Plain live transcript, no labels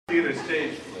Theater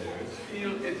stage players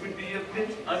feel it would be a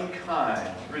bit unkind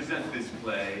to present this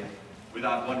play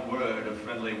without one word of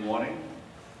friendly warning.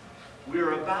 We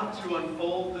are about to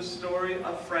unfold the story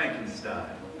of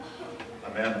Frankenstein,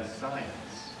 a man of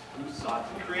science who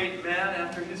sought to create man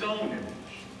after his own image,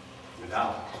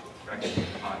 without reckoning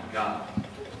upon God.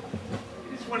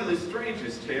 It is one of the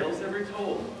strangest tales ever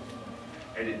told,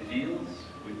 and it deals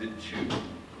with the two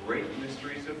great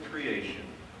mysteries of creation,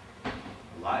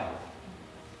 life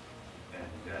and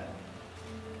death.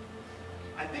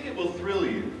 I think it will thrill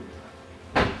you.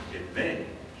 It may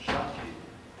shock you.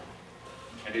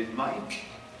 And it might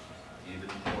even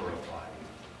horrify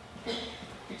you.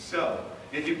 So,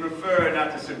 if you prefer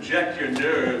not to subject your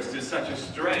nerves to such a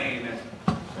strain,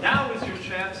 now is your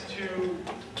chance to,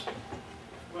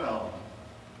 well,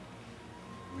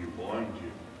 we warned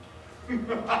you.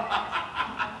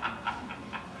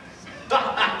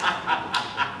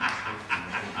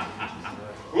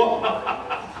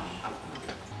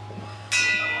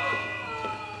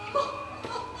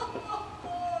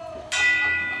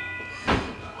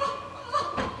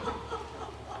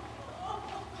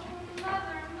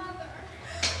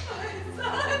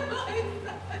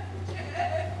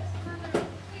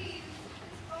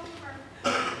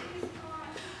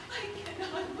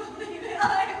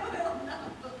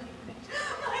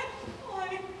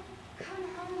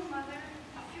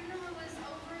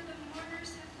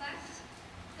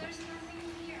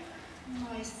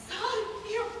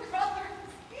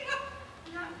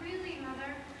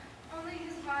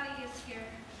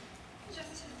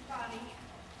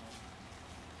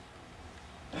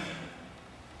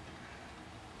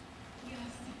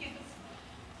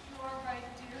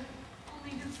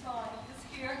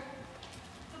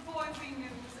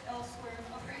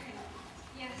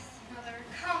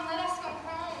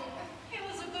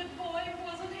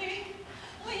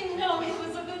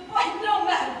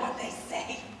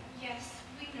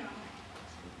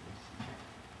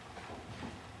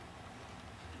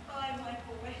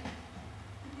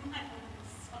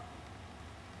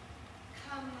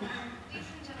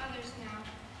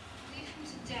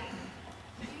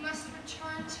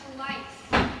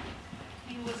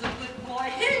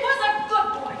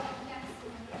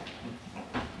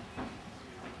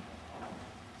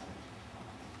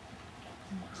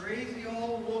 Crazy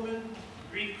old woman.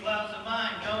 Grief clouds the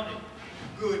mind, don't it?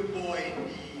 Good boy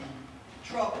indeed.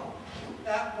 Trouble.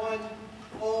 That one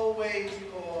always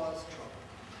caused trouble.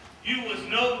 You was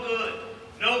no good,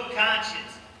 no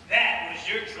conscience. That was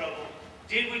your trouble.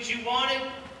 Did what you wanted,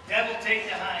 devil take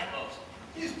the hindmost.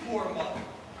 His poor mother.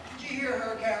 Did you hear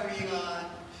her carrying on?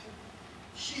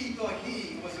 She thought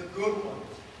he was a good one.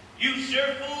 You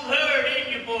sure fooled her,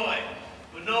 didn't you, boy?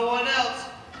 But no one else.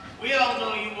 We all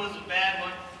know you was a bad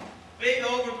one. Big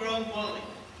overgrown bully.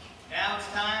 Now it's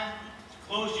time to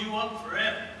close you up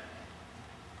forever.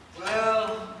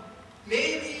 Well,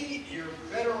 maybe you're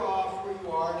better off where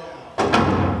you are now.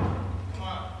 Come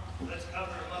on, let's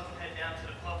cover him up and head down to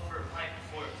the pub for a pint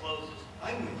before it closes.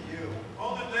 I'm with you.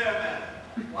 Hold it there, man.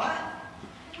 What?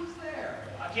 Who's there?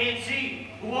 I can't see.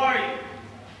 Who are you?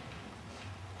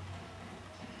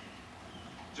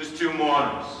 Just two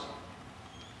mourners.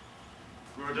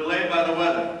 We were delayed by the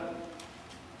weather.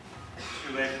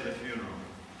 Too late for the funeral.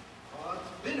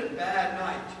 It's been a bad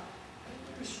night.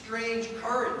 There's strange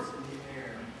currents in the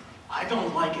air. I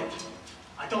don't like it.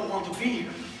 I don't want to be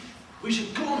here. We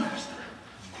should go, Master.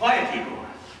 Quiet, Igor.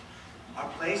 Our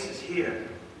place is here.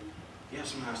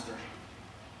 Yes, Master.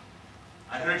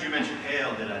 I heard you mention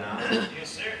ale, did I not? Yes,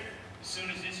 sir. As soon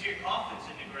as this here coffin's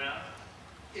in the ground.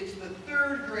 It's the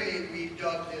third grave we've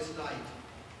dug this night,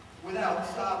 without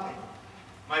stopping.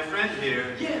 My friend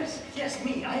here. Yes,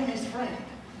 me. I am his friend.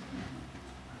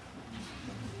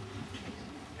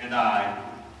 And I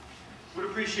would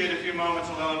appreciate a few moments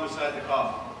alone beside the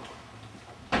coffin.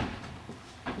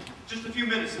 Just a few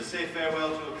minutes to say farewell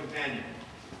to a companion.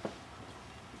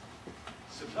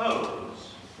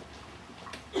 Suppose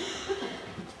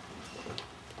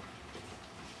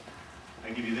I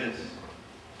give you this.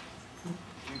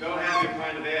 You go have your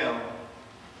pint of ale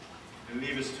and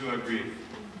leave us to our grief.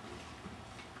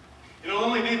 It'll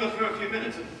only be but for a few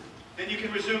minutes, and then you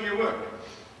can resume your work.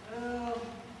 Well,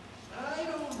 I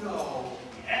don't know.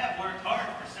 We have worked hard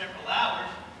for several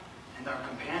hours. And our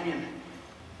companion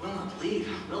will not leave,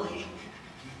 will he?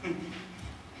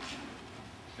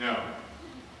 No.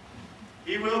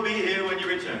 He will be here when you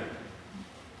return.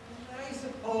 I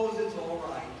suppose it's all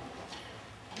right.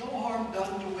 No harm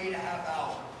done to wait a half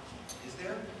hour, is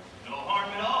there? No harm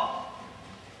at all.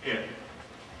 Here.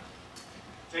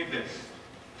 Take this.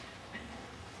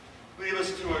 Leave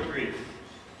us to our grief.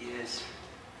 Yes,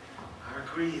 our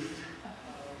grief.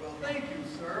 Well,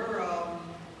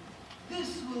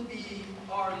 be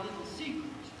our little secret,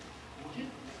 won't it?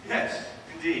 Yes,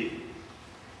 indeed.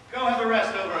 Go have a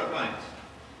rest over a pint.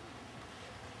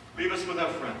 Leave us with our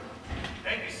friend.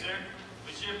 Thank you, sir.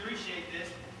 We sure appreciate this.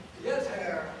 Yes,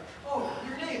 Herr. Oh,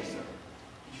 your name, sir.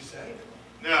 Did you say?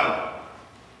 No,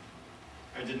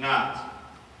 I did not.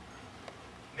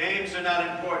 Names are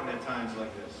not important at times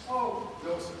like this. Oh,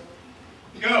 no, sir.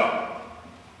 Go.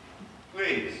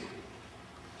 Please.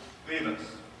 Leave us.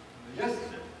 Yes,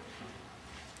 sir.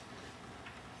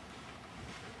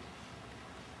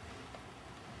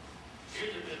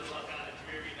 Here's a bit of luck on a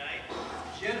dreary night.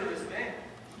 Generous man.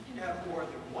 He can have more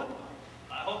than one pint.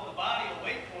 I hope the body will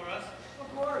wait for us.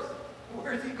 Of course.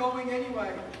 Where's he going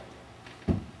anyway?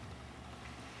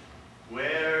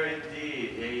 Where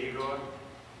indeed, eh, Igor?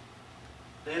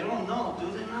 They don't know, do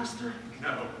they, Master?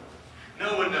 No.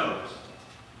 No one knows.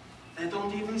 They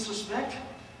don't even suspect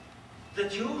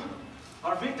that you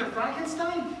are Victor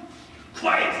Frankenstein?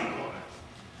 Quiet, Igor!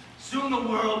 Soon the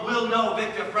world will know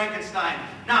Victor Frankenstein,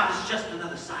 not as just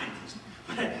another scientist,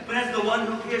 but as the one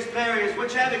who pierced barriers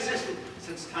which have existed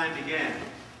since time began.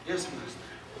 Yes, Master.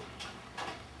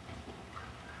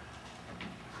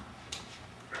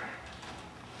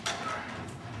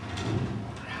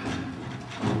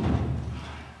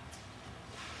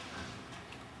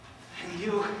 And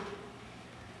you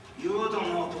don't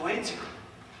know what to wait to.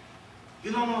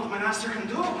 You don't know what my master can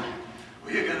do.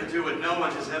 We are going to do what no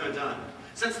one has ever done.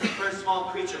 Since the first small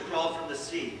creature crawled from the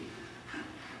sea,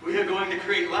 we are going to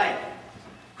create life.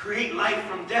 Create life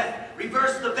from death.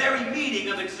 Reverse the very meaning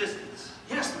of existence.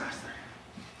 Yes, Master.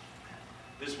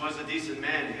 This was a decent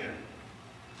man here.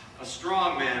 A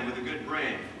strong man with a good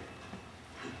brain.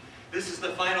 This is the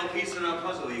final piece in our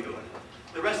puzzle, Igor.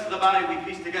 The rest of the body we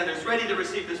pieced together is ready to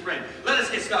receive this brain. Let us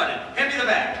get started. Hand me the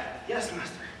bag. Yes,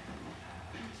 Master.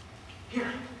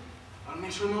 Here. I'll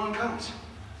make sure no one comes.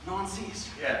 No one sees.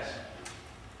 Yes.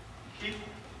 Keep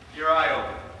your eye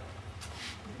open.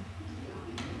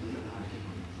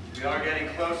 We are getting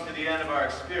close to the end of our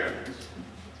experiments.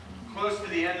 Close to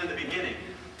the end of the beginning.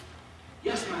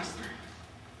 Yes, Master.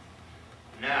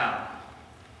 Now,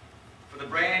 for the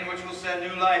brain which will send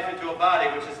new life into a body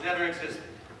which has never existed.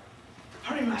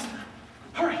 Hurry, Master.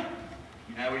 Hurry.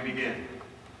 Now we begin.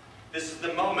 This is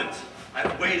the moment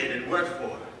I've waited and worked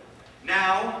for.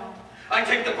 Now, I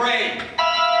take the brain.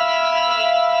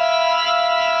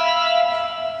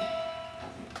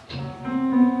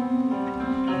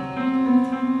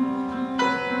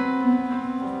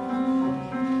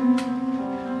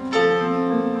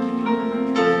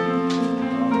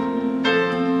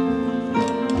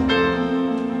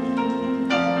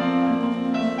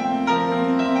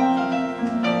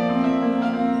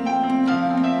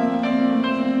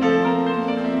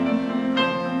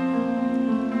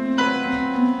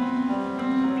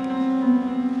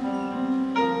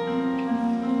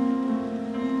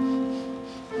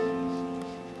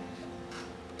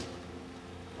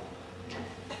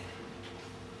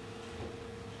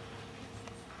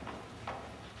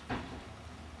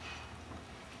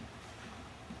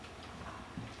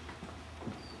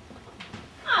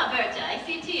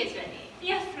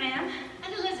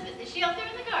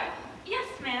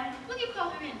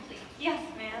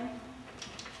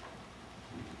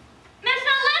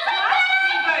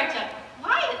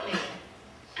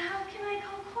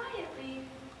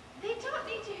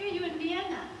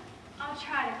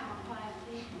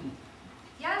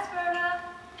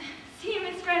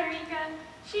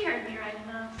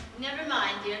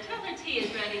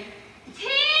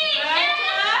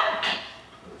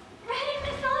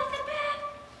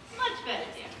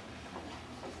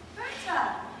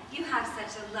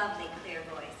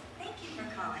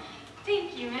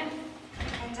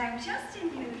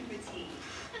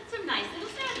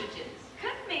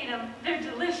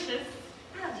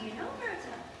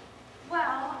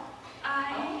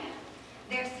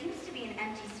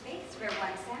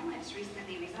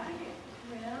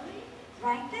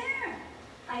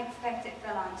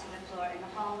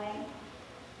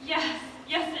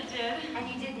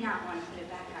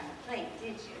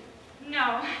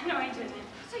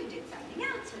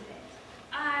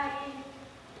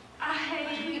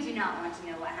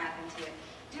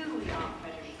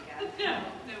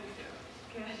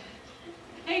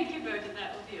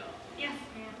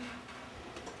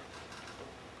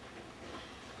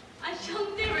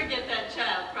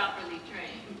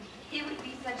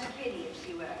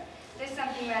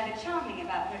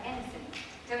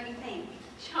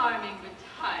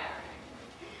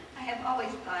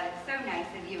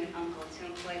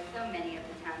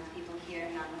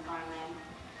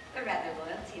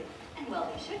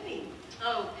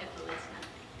 Oh, Pippa, it's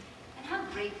nothing. And how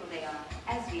grateful they are,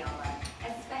 as we all are,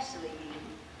 especially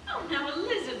Oh, now,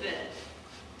 Elizabeth,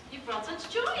 you brought such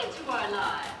joy into our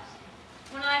lives.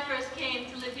 When I first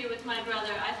came to live here with my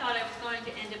brother, I thought I was going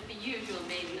to end up the usual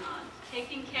baby aunt,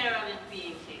 taken care of and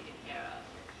being taken care of.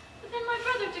 But then my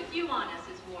brother took you on as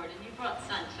his ward, and you brought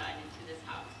sunshine into this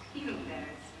house. You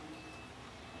embarrass me.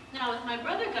 Now, with my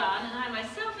brother gone, and I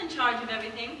myself in charge of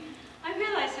everything, I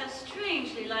realize how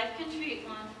strangely life can treat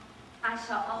one. I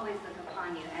shall always look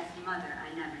upon you as a mother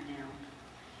I never knew.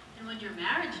 And when your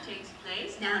marriage takes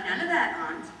place... Now, none of that,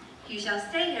 Aunt. You shall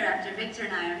stay here after Victor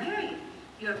and I are married.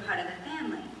 You are part of the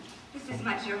family. This is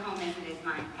much your home as it is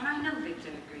mine, and I know Victor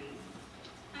agrees.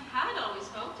 I had always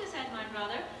hoped, as had my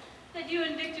brother, that you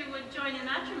and Victor would join in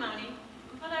matrimony,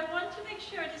 but I want to make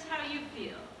sure it is how you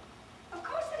feel. Of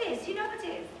course it is. You know it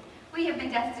is. We have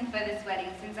been destined for this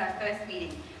wedding since our first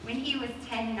meeting, when he was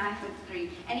 10 and I was 3,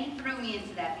 and he threw me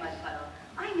into that mud puddle.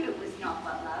 I knew it was not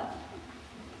but love.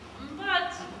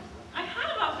 But I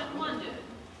have often wondered.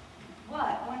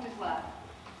 What? Wondered what?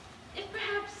 If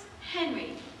perhaps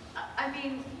Henry, I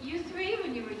mean, you three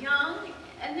when you were young,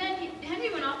 and then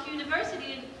Henry went off to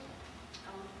university and...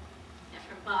 Oh,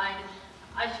 never mind.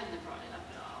 I shouldn't have brought it up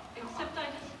at all. Except I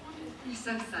just wondered. You're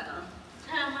so subtle.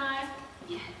 Am I?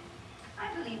 Yeah.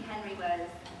 I believe Henry was...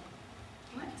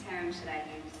 What term should I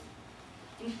use?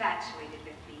 Infatuated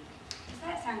with me. Does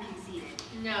that sound conceited?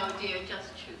 No, dear,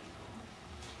 just truthful.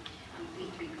 We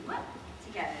three grew up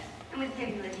together, and with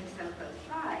him living so close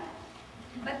by.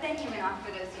 But then he went off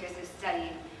for those years of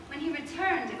studying. When he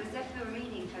returned, it was as if we were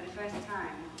meeting for the first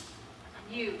time.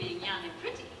 And you, being young and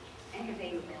pretty, And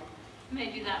available.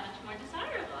 made you that much more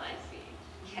desirable, I see.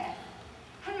 Yes.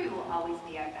 Henry will always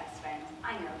be our best friend.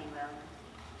 I know he will.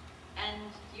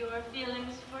 And your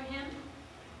feelings for him?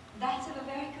 That's of a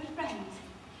very good friend.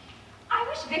 I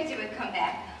wish Victor would come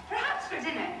back, perhaps for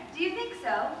dinner. Do you think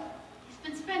so? He's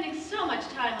been spending so much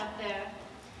time up there.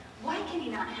 Why can he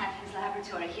not have his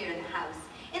laboratory here in the house?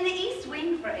 In the east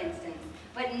wing, for instance.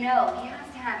 But no, he has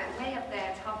to have it way up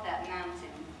there atop that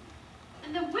mountain.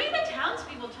 And the way the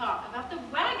townspeople talk about the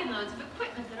wagon loads of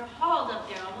equipment that are hauled up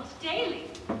there almost daily.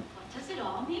 What does it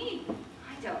all mean?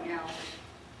 I don't know.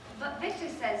 But Victor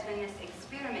says when this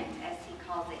experiment, as he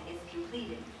calls it, is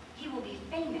completed, he will be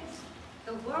famous.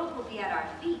 The world will be at our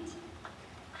feet.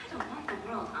 I don't want the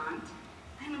world, Aunt.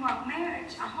 I want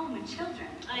marriage, a home, and children.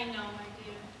 I know, my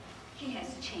dear. He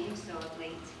has changed so of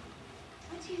late.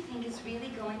 What do you think is really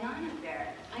going on up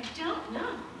there? I don't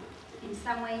know. In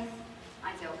some ways,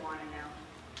 I don't want to know.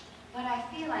 But I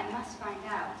feel I must find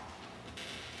out.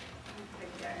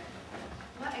 Victor,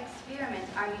 what experiment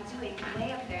are you doing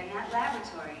way up there in that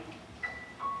laboratory?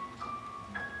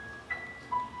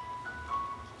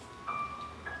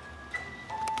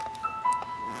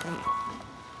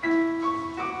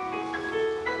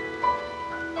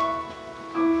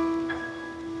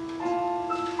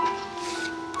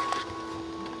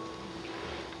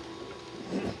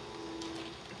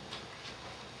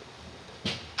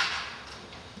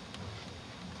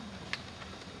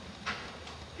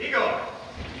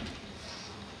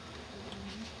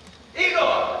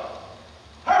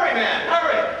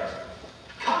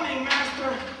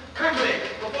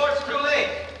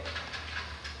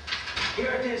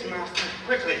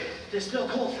 There's still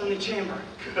cold from the chamber.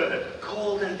 Good.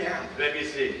 Cold and damp. Let me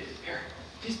see. Here,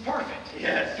 he's perfect.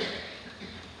 Yes.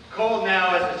 Cold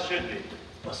now as it should be.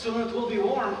 Well, soon it will be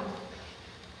warm.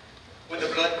 When the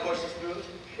blood courses through,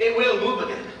 it will move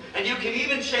again. And you can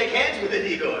even shake hands with it,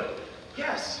 Igor.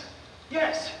 Yes,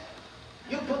 yes.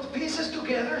 You put pieces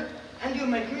together and you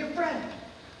make me a friend.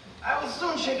 I will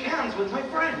soon shake hands with my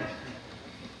friend.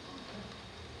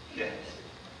 Yes.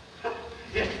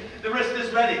 Yes, the wrist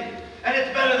is ready. And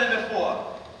it's better than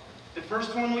before. The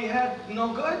first one we had,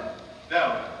 no good?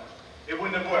 No, it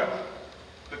wouldn't have worked.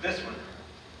 But this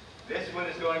one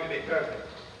is going to be perfect.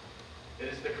 It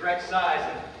is the correct size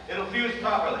and it'll fuse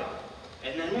properly.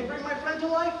 And then we bring my friend to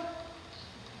life?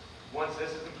 Once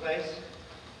this is in place,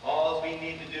 all we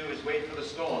need to do is wait for the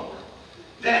storm.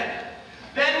 Then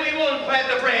we will implant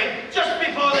the brain just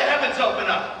before the heavens open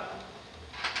up.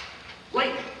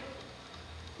 Lightning.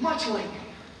 Much lightning.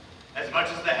 As much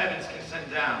as the heavens can send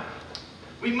down.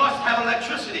 We must have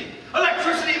electricity.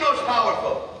 Electricity most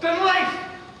powerful. Then life.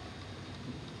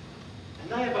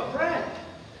 And I have a friend.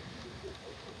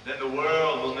 Then the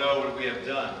world will know what we have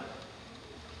done.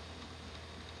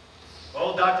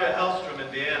 Old Dr. Hellstrom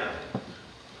in Vienna.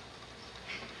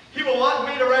 He will want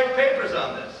me to write papers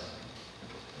on this.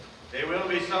 They will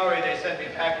be sorry they sent me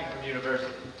packing from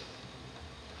university.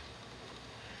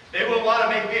 They will want to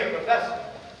make me a professor.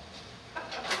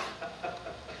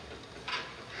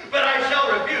 But I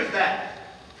shall refuse that.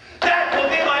 That will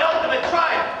be my ultimate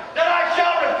triumph, that I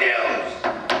shall refuse!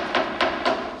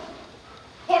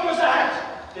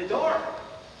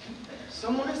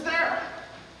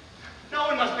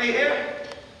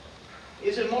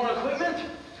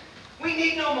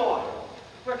 no more.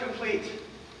 We're complete.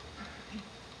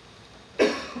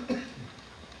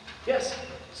 Yes,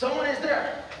 someone is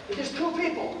there. It is 2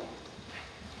 people.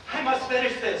 I must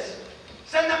finish this.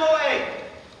 Send them away.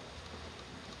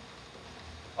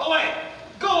 Away.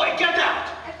 Go away. Get out.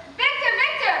 Victor,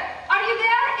 Victor! Are you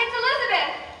there? It's Elizabeth.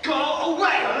 Go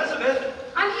away, Elizabeth.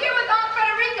 I'm here with Aunt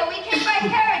Frederica. We came by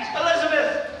carriage.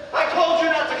 Elizabeth, I told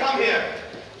you not to come here.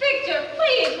 Victor,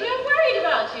 please, we're worried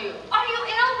about you. Are you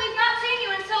ill? We've not seen you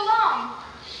in so long.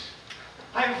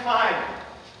 I'm fine.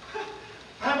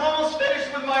 I'm almost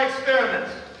finished with my experiment.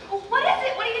 What is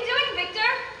it? What are you doing, Victor?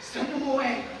 Send them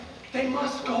away. They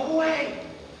must go away.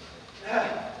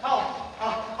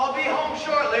 I'll be home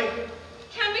shortly.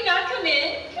 Can we not come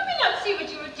in? Can we not see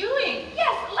what you were doing?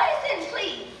 Yes, let us in,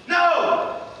 please.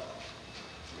 No!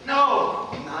 No!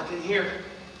 Not in here.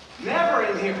 Never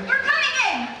in here. We're coming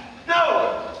in.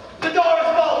 No! The door is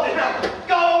bolted.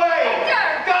 Go away!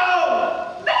 Victor!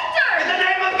 Go! Victor! In the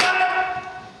name of God!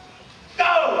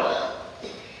 Go!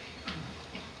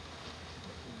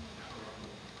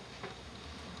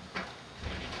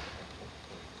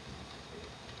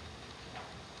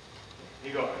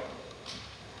 Igor.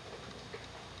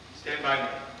 Stand by me.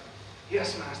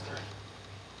 Yes, master.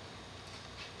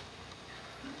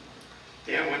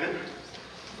 Damn women.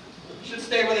 Should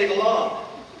stay where they belong.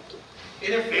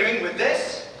 Interfering with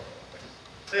this?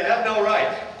 They have no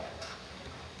right.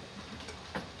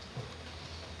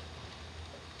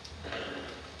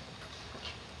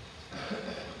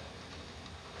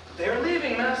 They're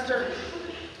leaving, master.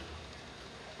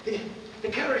 The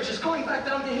carriage is going back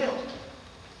down the hill.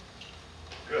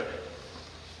 Good.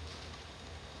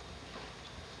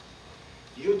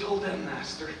 You told them,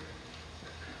 master.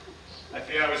 I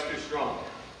fear I was too strong.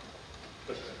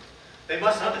 But they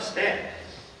must understand.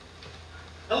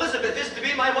 Elizabeth is to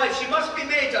be my wife. She must be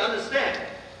made to understand.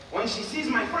 When she sees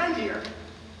my friend here,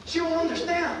 she will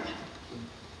understand.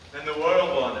 Then the world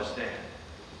will understand.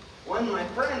 When my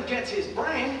friend gets his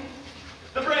brain,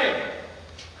 the brain,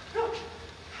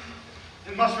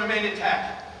 it must remain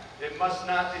intact. It must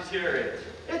not deteriorate.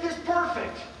 It is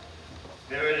perfect.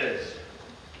 There it is.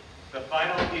 The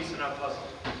final piece in our puzzle.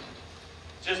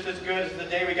 Just as good as the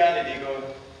day we got it, Igor.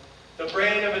 The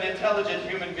brain of an intelligent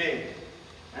human being.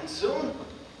 And soon,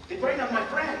 the brain of my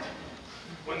friend.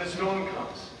 When the storm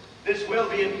comes, this will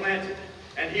be implanted,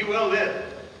 and he will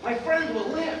live. My friend will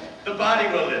live. The body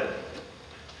will live.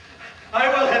 I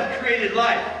will have created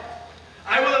life.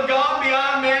 I will have gone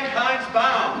beyond mankind's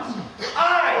bounds.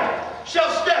 I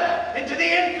shall step into the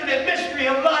infinite mystery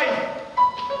of life.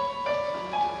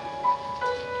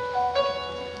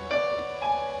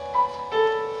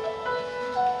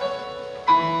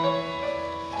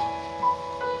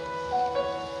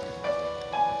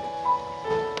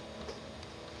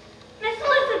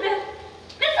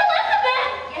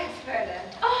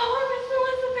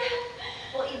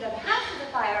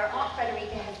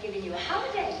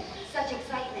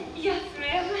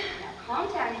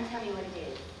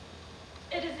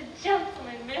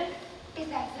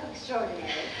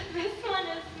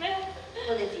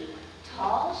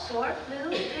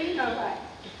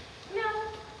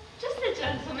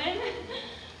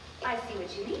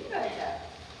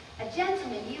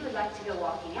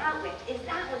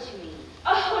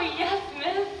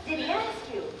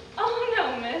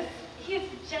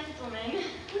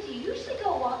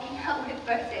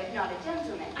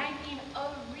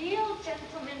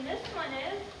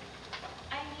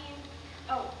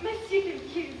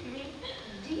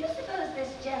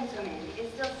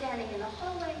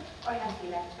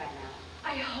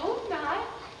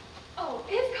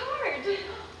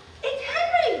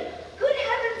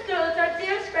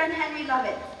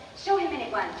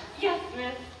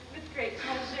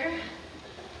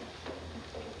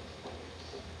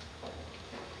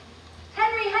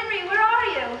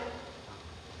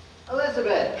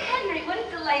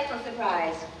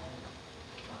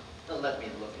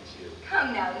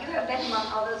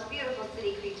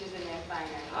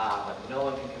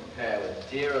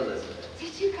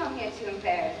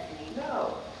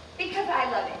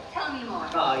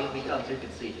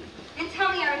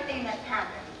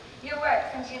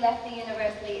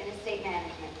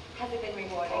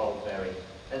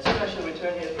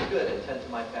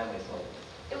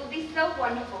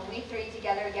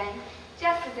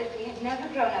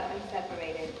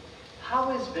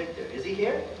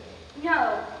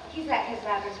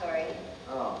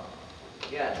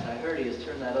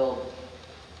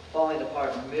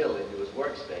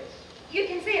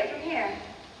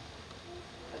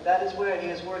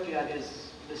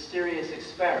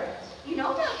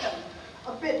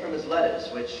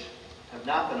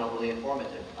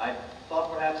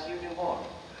 Thought perhaps you knew more.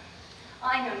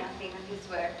 I know nothing of his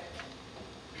work.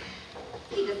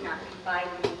 He does not confide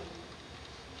in me.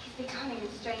 He's becoming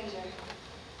a stranger.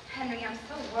 Henry, I'm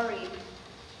so worried.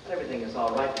 But everything is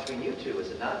all right between you two,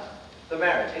 is it not? The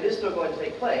marriage, it is still going to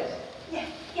take place. Yes,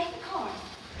 of course.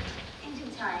 In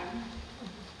due time.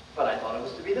 But I thought it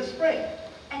was to be this spring.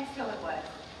 And so it was.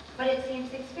 But it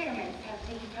seems experiments have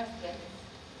taken precedence.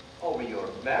 Over your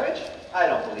marriage? I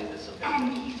don't believe this of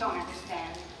And you don't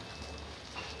understand.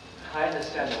 I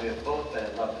understand that we have both been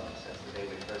in love with you since the day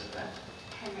we first met.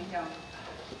 Henry, don't.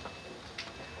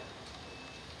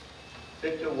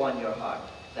 Victor won your heart.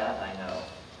 That I know.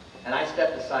 And I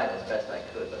stepped aside as best I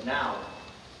could. But now,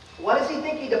 what is he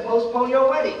thinking to postpone your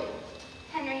wedding?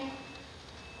 Henry,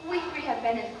 we three have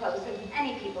been as close as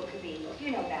any people could be.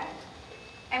 You know that.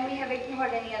 And we have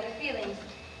ignored any other feelings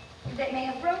that may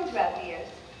have grown throughout the years,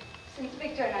 since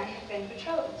Victor and I have been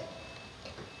betrothed.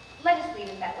 Let us leave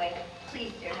it that way,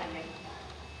 please, dear Henry.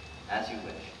 As you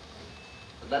wish.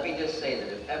 But let me just say that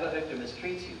if ever Victor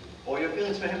mistreats you, or your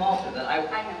feelings for him alter, then I know.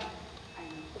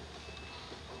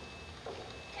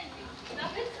 Henry, now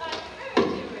this I heard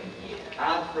you were here.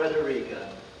 Aunt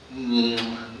Frederica.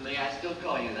 May I still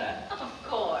call you that? Of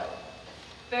course.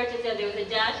 Berta said there was a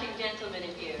dashing gentleman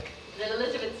in here, that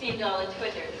Elizabeth seemed all a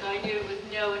twitter, so I knew it was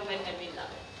no one but Henry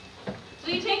Lovett.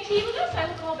 Will you take tea with us? I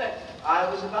will call Berta. I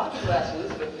was about to ask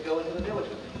Elizabeth to go into the village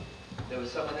with me. There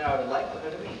was someone there I would like for her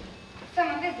to meet.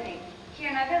 Someone visiting here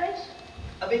in our village?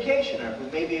 A vacationer who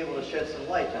may be able to shed some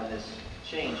light on this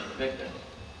change in Victor.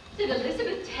 Did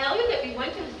Elizabeth tell you that we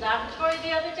went to his laboratory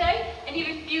the other day, and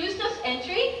he refused us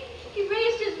entry? He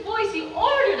raised his voice. He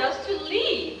ordered us to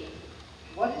leave.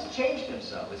 What has changed him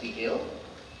so? Is he ill?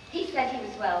 He said he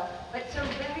was well, but so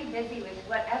very busy with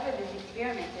whatever this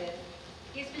experiment is.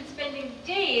 He's been spending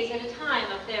days at a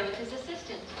time up there with his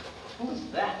assistant. Who's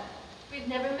that? We've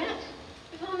never met.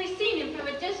 We've only seen him from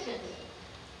a distance.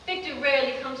 Victor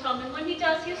rarely comes home, and when he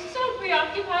does, he's so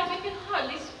preoccupied we can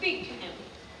hardly speak to him.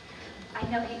 I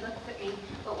know he looks at me,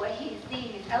 but what he is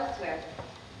seeing is elsewhere.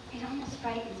 It almost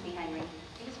frightens me, Henry.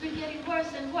 It has been getting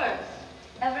worse and worse.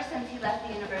 Ever since he left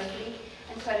the university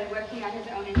and started working on his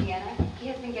own in Vienna, he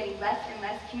has been getting less and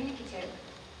less communicative.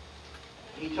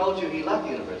 He told you he left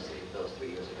the university those 3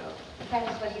 years ago. That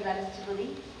is what he led us to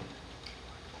believe.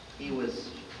 He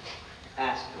was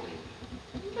asked to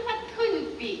leave. That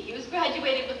couldn't be. He was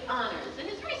graduated with honors, and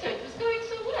his research was going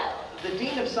so well. The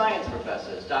Dean of Science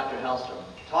Professors, Dr. Hellstrom,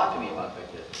 talked to me about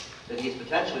Victor, that he is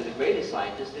potentially the greatest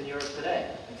scientist in Europe today.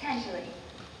 Potentially.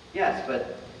 Yes,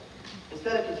 but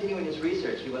instead of continuing his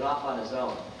research, he went off on his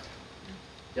own,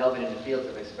 delving into fields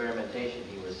of experimentation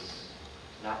he was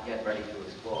not yet ready to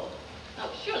explore. Oh,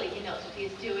 surely he knows what he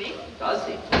is doing. Does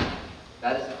he?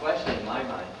 That is the question in my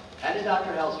mind, and in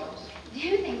Dr. Hellstrom's. Do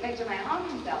you think Victor might harm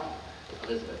himself?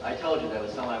 Elizabeth, I told you there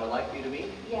was someone I would like for you to meet.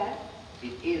 Yes.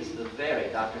 It is the very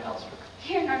Dr. Hellstrom.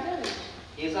 Here in our village.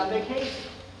 He is on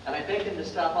vacation, and I begged him to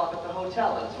stop off at the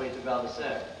hotel on his way to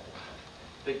Valdecere.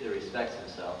 Victor respects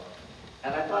himself,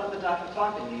 and I thought if the doctor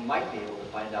talked to him, he might be able to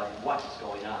find out what's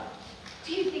going on.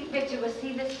 Do you think Victor will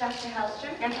see this Dr.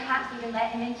 Hellstrom and perhaps even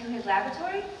let him into his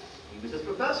laboratory? He was his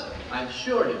professor. I'm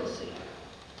sure he will see him.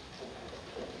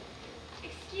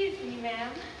 Excuse me,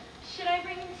 ma'am. Should I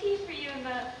bring tea for you and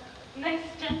the nice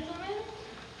gentleman?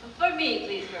 For me,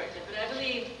 please, Berta, but I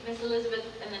believe Miss Elizabeth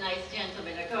and the nice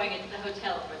gentleman are going into the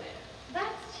hotel for this.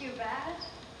 That's too bad.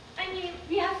 I mean,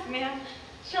 yes, ma'am.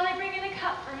 Shall I bring in a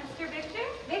cup for Mr. Victor?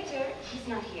 Victor, he's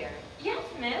not here. Yes,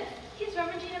 miss. He's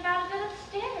rummaging about a bit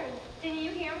upstairs. Didn't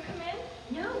you hear him come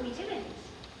in? No, we didn't.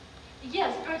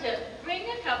 Yes, Berta, bring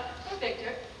a cup for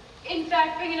Victor. In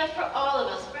fact, bring enough for all of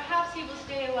us. Perhaps he will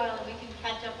stay a while and we can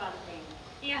catch up on things.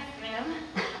 Yes, ma'am.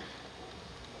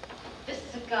 This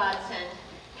is a godsend.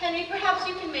 Henry, perhaps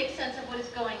you can make sense of what is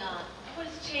going on. What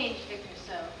has changed Victor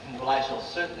so? Well, I shall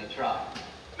certainly try.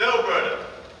 No, Berta.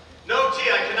 No tea,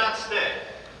 I cannot stay.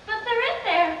 But they're in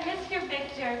there, Mr.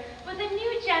 Victor, with a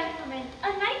new gentleman,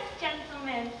 a nice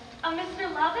gentleman, a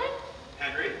Mr. Lovett.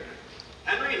 Henry?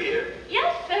 Henry here.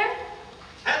 Yes, sir.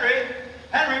 Henry?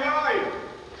 Henry, where are you?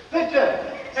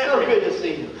 Victor! So Henry. good to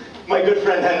see you. My good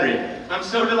friend Henry. I'm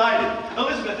so delighted.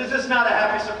 Elizabeth, is this not a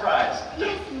happy surprise?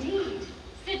 Yes, indeed.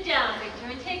 Sit down, Victor,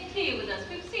 and take tea with us.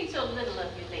 We've seen so little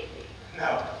of you lately.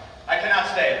 No, I cannot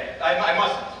stay. I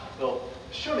mustn't. Well,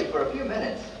 surely for a few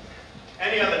minutes.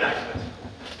 Any other night, but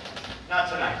not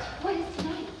tonight. What is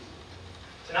tonight?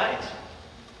 Tonight,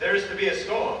 there is to be a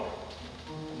storm.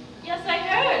 Yes, I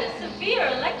heard. A severe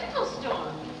electrical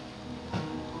storm.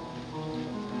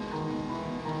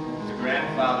 The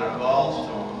grandfather of all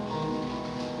storms.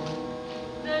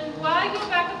 Then why go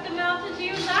back up the mountain to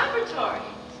your laboratory?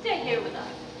 Stay here here with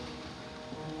us.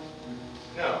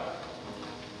 No.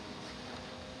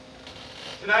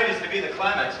 Tonight is to be the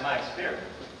climax of my experiment.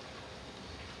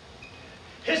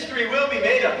 History will be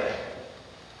made up there.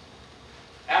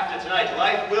 After tonight,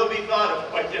 life will be thought of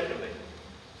quite differently.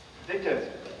 Victor,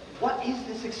 what is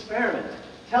this experiment?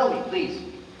 Tell me, please.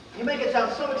 You make it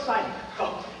sound so exciting.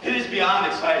 Oh, it is beyond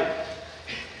exciting.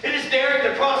 It is daring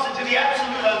to cross into the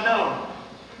absolute unknown.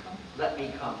 Let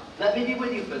me come. Let me be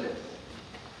with you for this.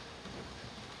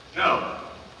 No.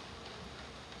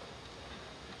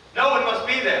 No one must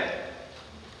be there.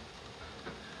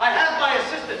 I have my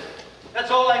assistant.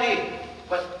 That's all I need.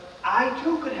 But I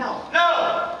too could help.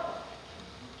 No!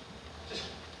 Just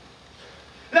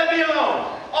let me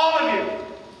alone, all of you.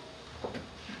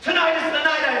 Tonight is the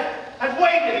night I've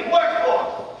waited and worked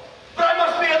for. But I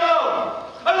must be alone.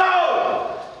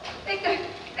 Alone! Victor,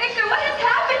 Victor, what has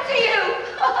happened to you?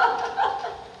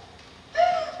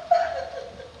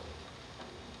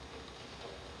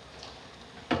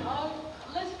 Oh,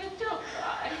 Elizabeth, don't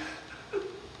cry.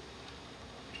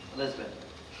 Elizabeth,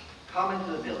 come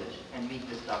into the village and meet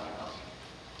this Dr.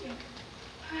 Huston.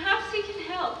 Perhaps he can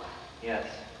help. Yes.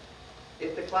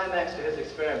 If the climax to his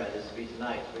experiment is to be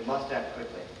tonight, we must act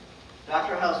quickly.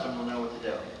 Dr. Helston will know what to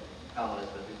do. Come,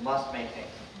 Elizabeth, we must make haste.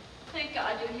 Thank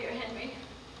God you're here, Henry.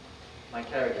 My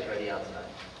carriage is ready outside.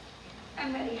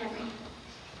 I'm ready, Henry.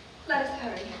 Let us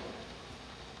hurry.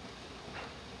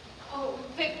 Oh,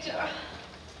 Victor.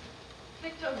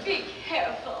 Victor, be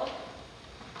careful.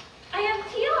 I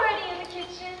have tea already in the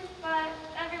kitchen, but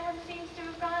everyone seems to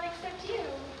have gone except you.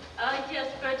 Yes,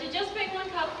 Bertie, just bring one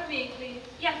cup for me, please.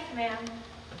 Yes, ma'am.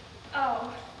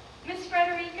 Oh, Miss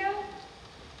Frederica?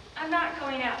 I'm not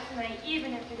going out tonight,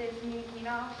 even if it is an evening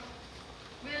off.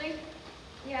 Really?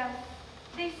 Yes.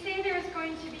 They say there is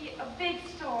going to be a big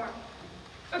storm.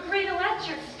 A great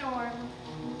electric storm.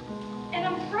 And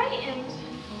I'm frightened.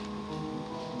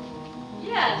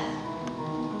 Yes.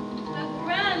 The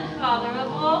grandfather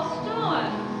of all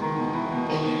storms.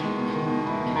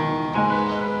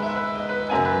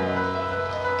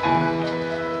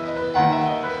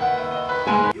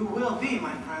 You will be,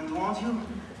 my friend, won't you?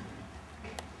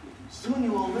 Soon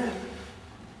you will live.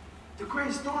 The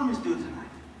great storm is due tonight.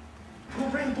 It will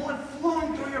bring blood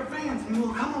flowing through your veins and you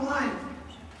will come alive.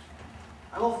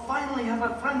 I will finally have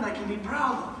a friend I can be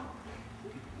proud of.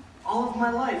 All of my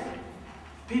life,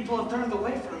 people have turned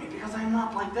away from me because I am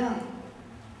not like them.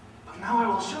 But now I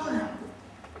will show them.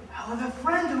 I have a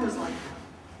friend who is like them.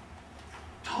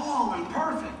 Tall and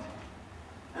perfect.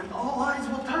 And all eyes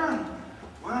will turn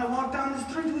when I walk down the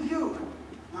street with you,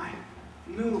 my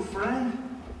new friend.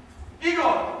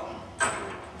 Igor!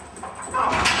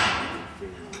 Oh.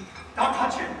 Don't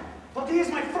touch him. But he is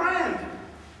my friend.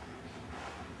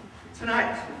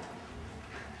 Tonight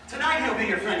he'll be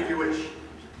your friend if you wish.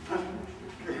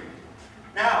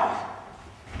 Now,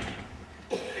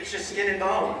 it's just skin and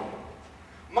bone,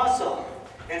 muscle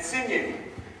and sinew,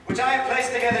 which I have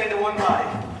placed together into one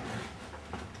body.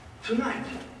 Tonight,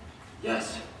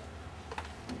 yes.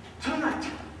 Tonight,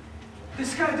 the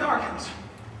sky darkens.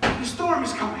 The storm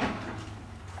is coming.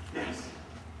 Yes.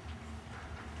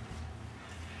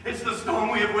 It's the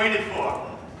storm we have waited for.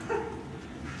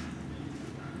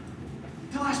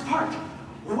 The last part.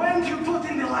 When do you put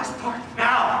in the last part?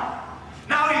 Now!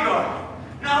 Now, Igor!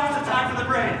 Now is the time for the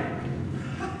brain.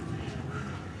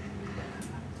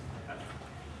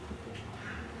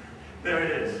 There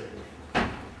it is.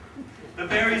 The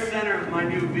very center of my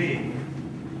new being.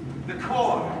 The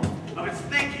core of its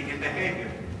thinking and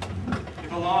behavior. It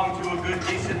belonged to a good,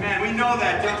 decent man. We know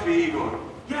that, don't we, Igor?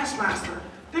 Yes, master.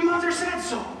 The mother said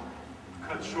so.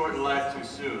 Cut short life too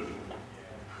soon.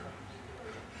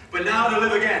 But now to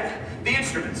live again. The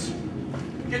instruments.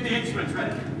 Get the instruments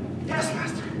ready. Yes,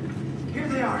 master. Here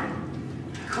they are.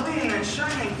 Clean and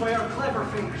shining for your clever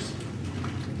fingers.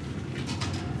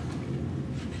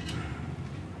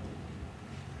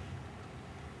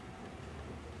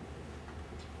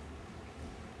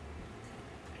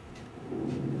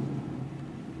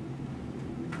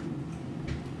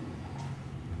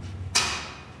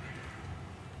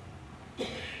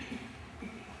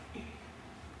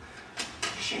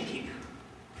 Shaking.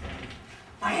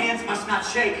 My hands must not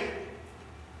shake.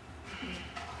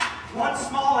 One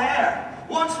small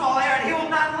hair, and he will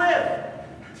not live.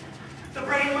 The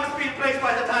brain must be in place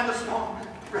by the time the storm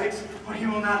breaks, or he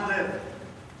will not live.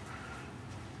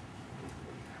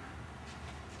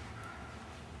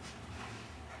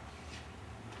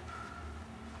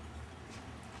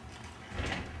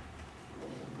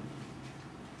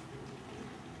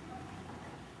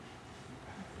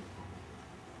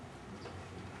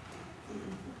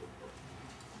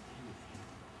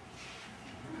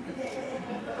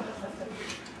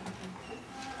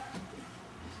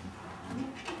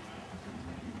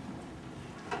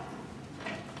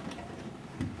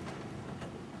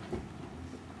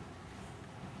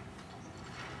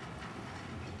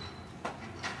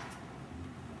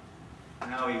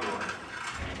 Now, Igor.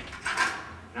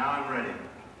 Now I'm ready.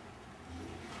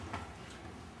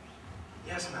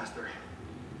 Yes, Master.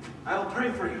 I will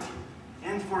pray for you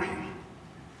and for him.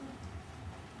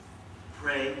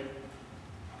 Pray?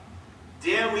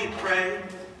 Dare we pray?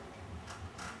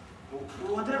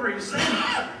 Whatever you say,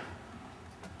 Master.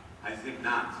 I think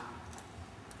not.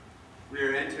 We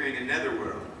are entering a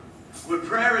netherworld, where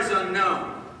prayer is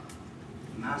unknown.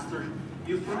 Master,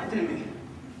 you frighten me.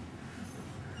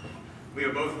 We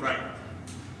are both frightened.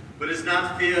 But is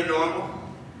not fear normal?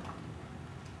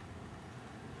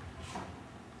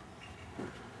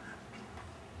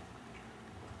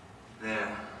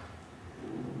 There.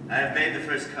 I have made the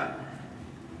first cut.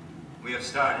 We have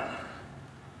started.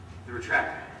 The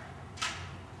retractor.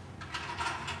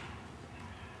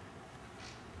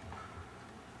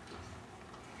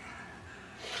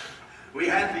 We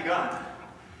have begun.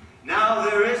 Now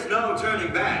there is no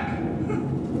turning back.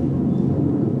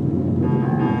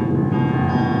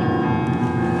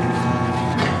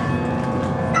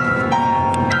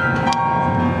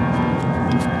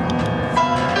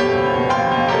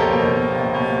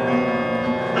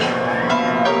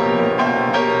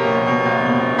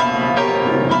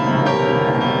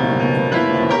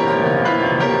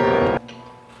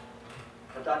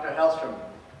 Dr. Hellstrom,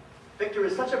 Victor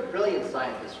is such a brilliant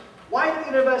scientist. Why did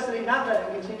the university not let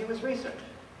him continue his research?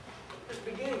 It's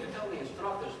beginning to tell the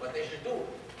instructors what they should do,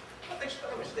 what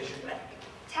experiments they should make.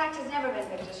 Tact has never been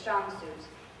Victor's strong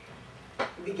suit.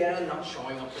 He began not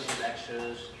showing up to the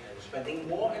lectures and spending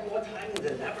more and more time in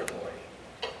the laboratory.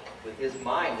 With his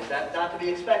mind, is that not to be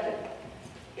expected?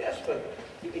 Yes, but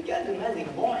he began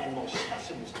demanding more and more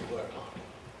specimens to work on.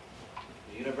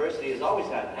 The university has always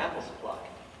had an ample supply.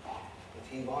 But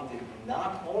he wanted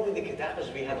not only the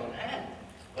cadavers we had on hand,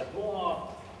 but more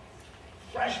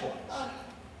fresh ones. Oh,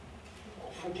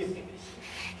 forgive me,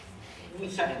 miss. We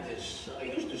scientists are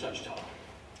used to such talk.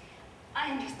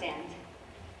 I understand.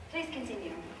 Please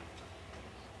continue.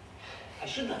 I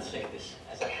should not say this,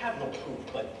 as I have no proof,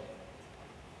 but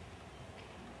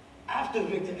after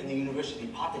Victor and the university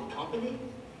parted company,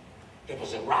 there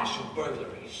was a rash of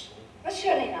burglaries. But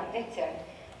surely not Victor.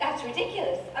 That's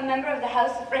ridiculous. A member of the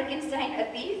House of Frankenstein, a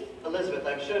thief? Elizabeth,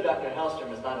 I'm sure Dr.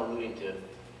 Hellstrom is not alluding to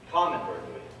common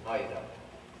burglary, are you,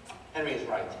 though? Henry is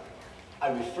right. I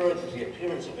refer to the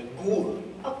appearance of a ghoul.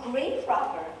 A grave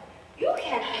robber? You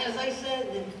can't... As I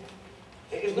said,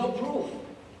 there is no proof.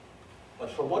 But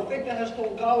from what Victor has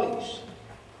told colleagues,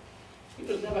 he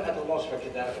was never at a loss for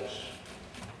cadavers.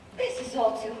 This is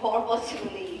all too horrible to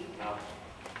believe. Now,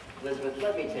 Elizabeth,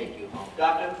 let me take you home.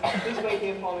 Doctor, please wait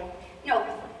here for me. No.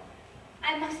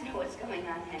 I must know what's going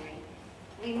on, Henry.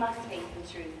 We must face the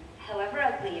truth, however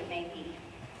ugly it may be.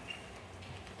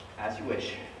 As you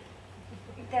wish.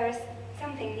 There is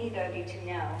something neither of you two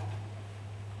know.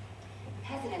 I'm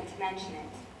hesitant to mention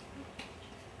it.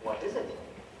 What is it?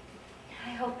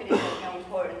 I hope it is of no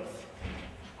importance.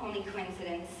 Only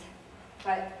coincidence.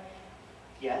 But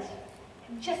Yes?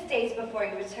 just days before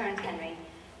you returned, Henry,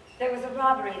 there was a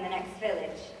robbery in the next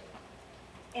village.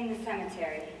 In the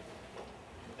cemetery.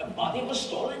 A body was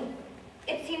stolen?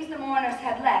 It seems the mourners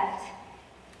had left,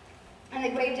 and the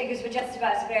gravediggers were just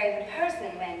about to bury the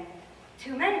person when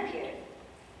two men appeared.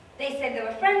 They said they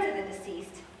were friends of the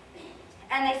deceased,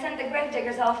 and they sent the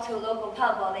gravediggers off to a local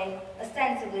pub while they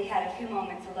ostensibly had a few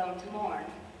moments alone to mourn.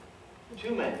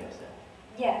 Two men, you said?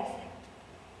 Yes.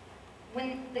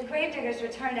 When the gravediggers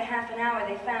returned a half an hour,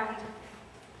 they found...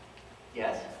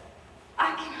 Yes?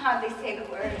 I can hardly say the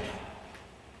words.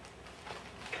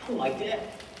 Come, my dear.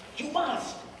 You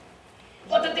must.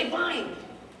 What did they find?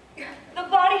 The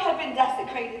body had been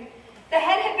desecrated. The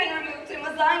head had been removed and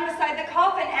was lying beside the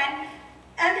coffin,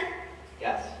 and...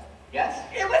 Yes? Yes?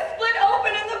 It was split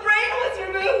open and the brain was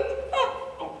removed.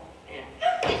 Oh, yeah.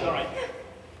 It's all right.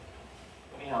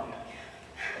 Let me help you.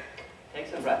 Take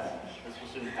some breaths. This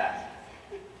will soon pass.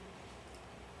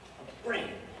 A brain.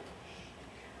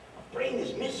 A brain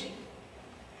is missing.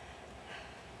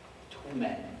 Two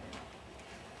men.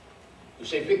 You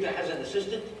say Victor has an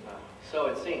assistant? So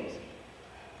it seems.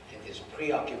 And his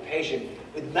preoccupation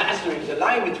with mastering the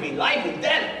line between life and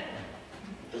death.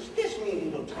 Does this mean he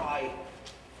will try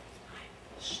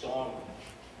a storm?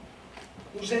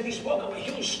 Who said he spoke of a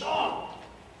huge storm?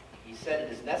 He said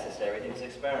it is necessary to his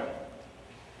experiment.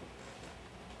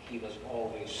 He was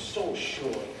always so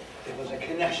sure there was a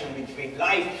connection between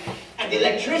life and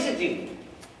electricity.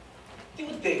 Do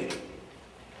you think,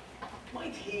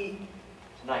 might he...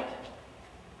 Tonight.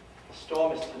 The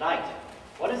storm is tonight.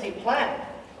 What does he plan?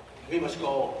 We must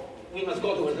go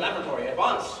to his laboratory at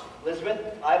once.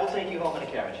 Elizabeth, I will take you home in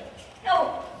a carriage.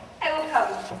 No, I will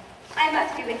come. I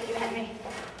must be with you, Henry.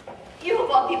 You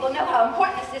of all people know how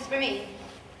important this is for me.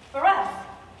 For us.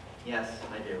 Yes,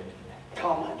 I do.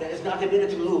 Come, there is not a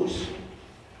minute to lose.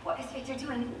 What is Victor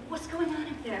doing? What's going on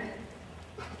up there?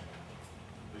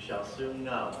 We shall soon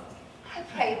know. I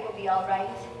pray it will be all right.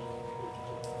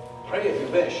 Pray if you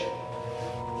wish.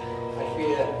 I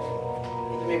fear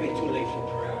it may be too late for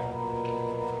prayer.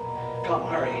 Come,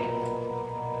 hurry.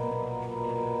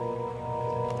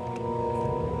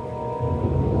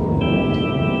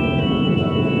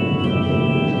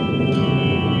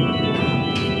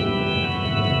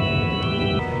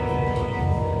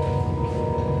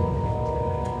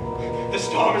 The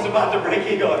storm is about to break,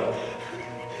 Igor.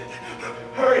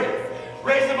 Hurry!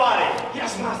 Raise the body!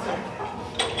 Yes, master.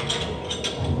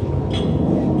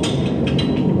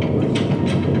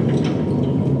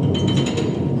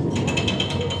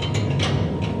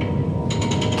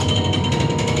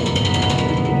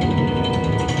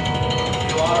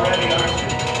 You are ready, aren't you?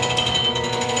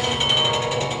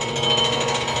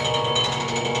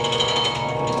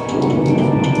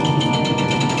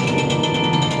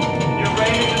 Your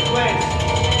brain is in place.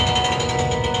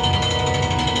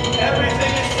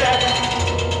 Everything is set.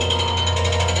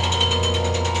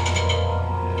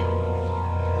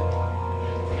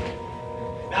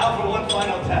 Now for one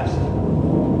final test.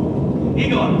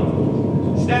 Igor,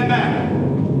 stand back.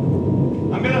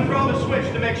 I'm gonna throw the switch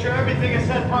to make sure everything is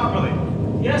set properly.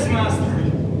 Yes, master.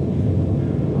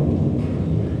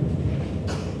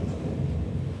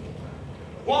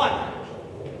 One,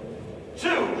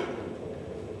 two,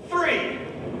 three.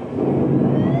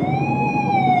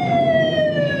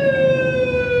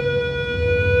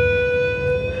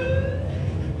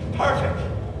 Perfect.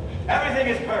 Everything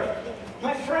is perfect.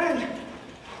 My friend,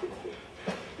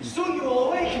 soon you will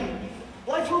awaken.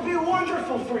 Life will be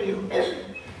wonderful for you.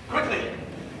 Quickly,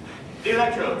 the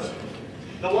electrodes.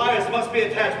 The wires must be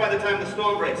attached by the time the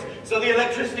storm breaks, so the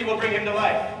electricity will bring him to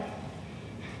life.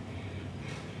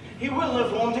 He will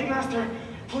live, won't he, master?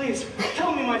 Please,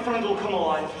 tell me my friend will come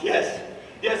alive. Yes,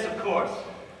 yes, of course.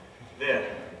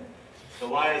 There. The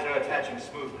wires are attaching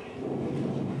smoothly.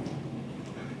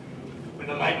 When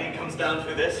the lightning comes down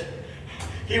through this,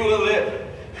 he will live.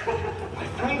 My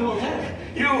friend will live.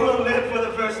 You will live for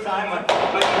the first time, my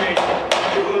friend.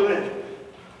 You will live.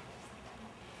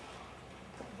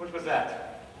 What was that?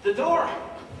 The door.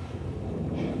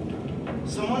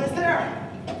 Someone is there.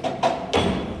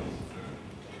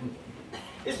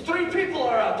 It's 3 people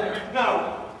are out there.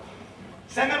 No.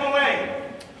 Send them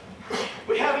away.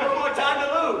 We have no more time to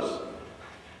lose.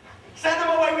 Send them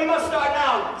away. We must start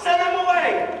now. Send them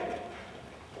away.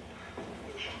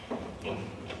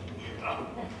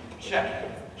 Check.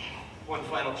 One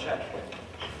final check.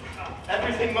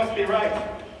 Everything must be right.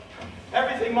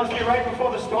 Everything must be right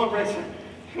before the storm breaks.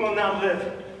 He will now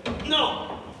live.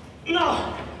 No.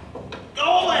 No.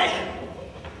 Go away.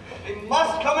 They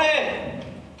must come in.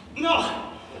 No.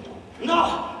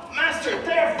 No. Master,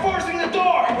 they are forcing the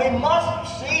door. We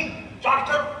must see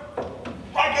Dr.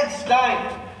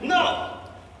 Frankenstein. No.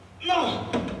 No.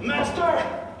 Master.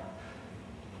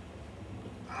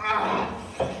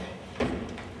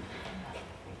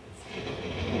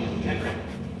 Henry,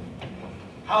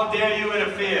 how dare you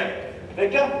interfere?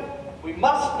 Victor, we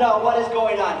must know what is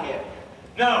going on here.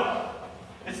 No.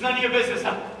 It's none of your business.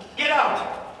 Now, get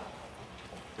out.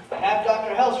 I have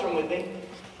Dr. Hellstrom with me.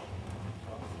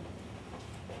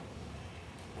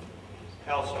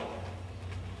 Hellstrom.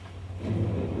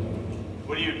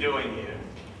 What are you doing here?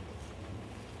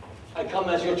 I come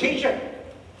as your teacher.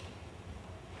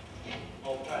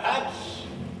 Or perhaps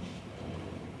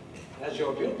as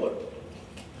your pupil.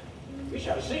 We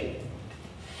shall see.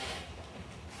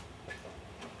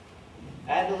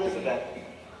 And Elizabeth.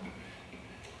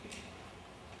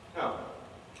 No.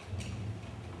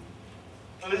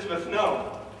 Elizabeth,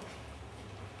 no.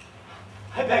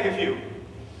 I beg of you.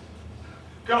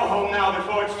 Go home now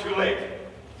before it's too late.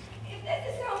 If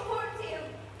this is so important to you,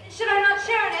 should I not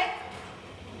share in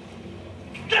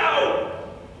it? No!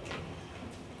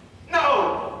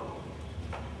 No!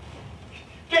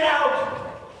 Get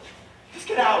out! Just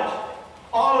get out.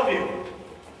 All of you.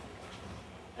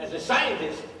 As a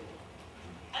scientist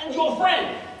and your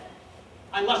friend,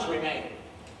 I must remain.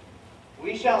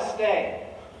 We shall stay.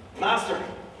 Master,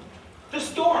 the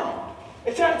storm.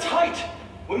 It's at its height.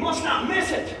 We must not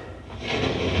miss it.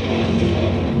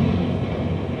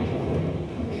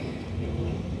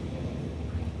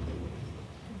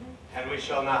 And we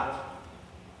shall not.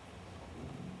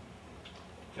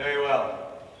 Very well.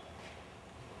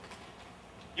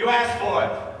 You asked for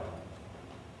it.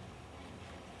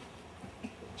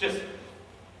 Just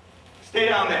stay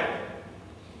down there.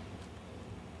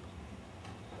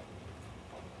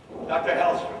 Dr.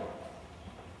 Hellstrom,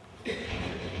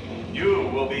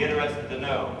 be interested to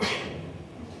know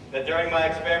that during my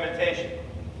experimentation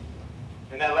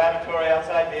in that laboratory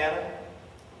outside Vienna,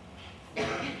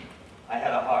 I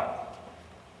had a heart.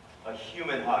 A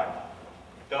human heart.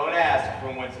 Don't ask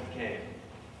from whence it came.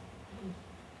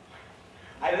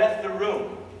 I left the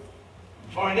room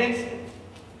for an instant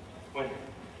when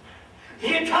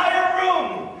the entire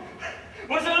room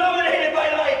was illuminated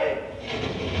by lightning.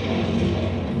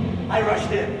 I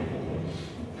rushed in,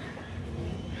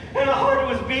 and the heart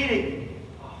was beating.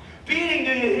 Beating,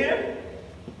 do you hear?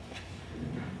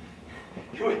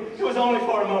 It was only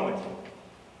for a moment.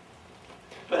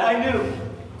 But I knew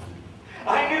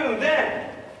then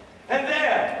and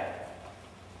there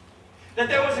that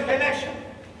there was a connection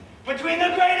between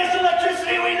the greatest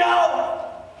electricity we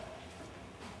know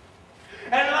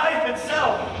and life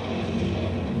itself.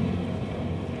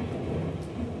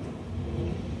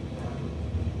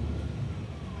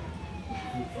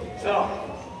 So,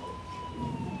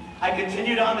 I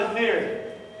continued on the theory.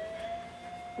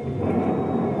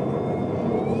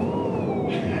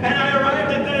 And I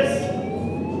arrived at this.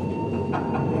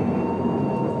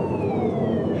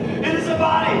 It is a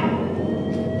body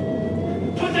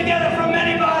put together from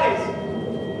many bodies.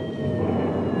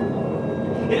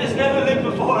 It has never lived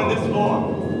before in this form.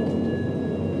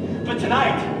 But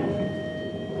tonight,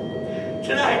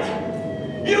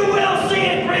 you will see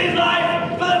it breathe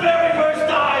life for the very first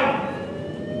time.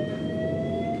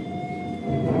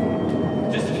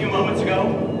 Just a few moments ago,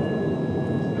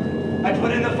 I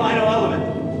put in the final element.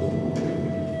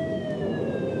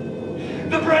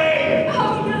 The brain!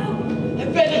 Oh, no! I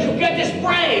bet that you get this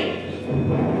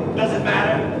brain! Doesn't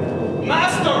matter.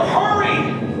 Master, hurry!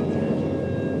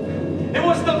 It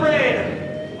was the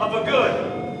brain of a good,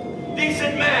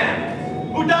 decent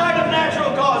man who died of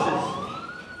natural causes.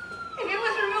 If it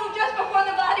was removed just before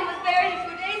the body was buried a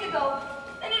few days ago,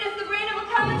 then it is the brain of a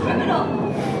common criminal.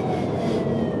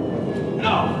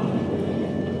 No.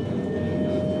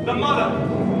 The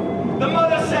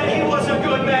mother said he was a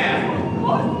good man. Of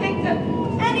course, Victor.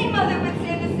 Any mother would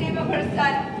say the same of her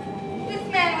son. This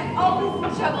man was always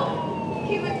in trouble.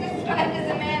 He was described as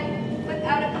a man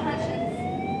without a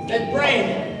conscience. That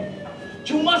brain,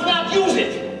 you must not use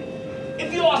it.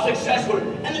 If you are successful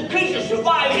and the creature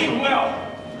survives, He will.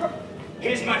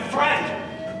 He's my friend.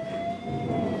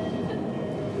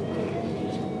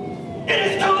 It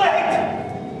is too late.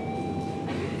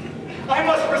 I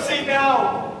must proceed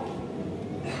now.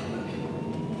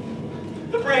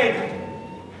 The brain,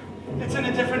 it's in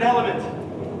a different element.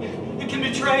 It can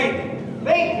be trained.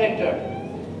 wait, Victor.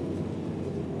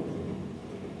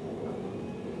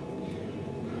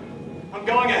 I'm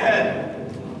going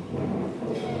ahead.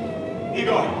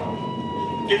 Igor,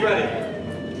 get ready.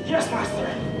 Yes, master.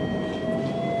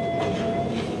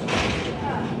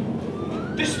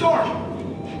 This door,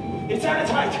 it's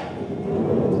airtight.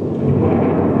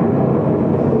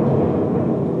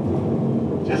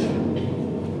 Just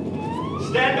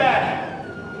stand back.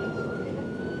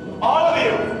 All of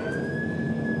you.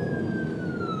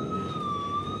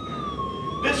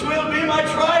 This will be my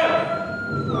triumph.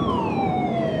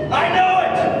 I know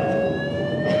it.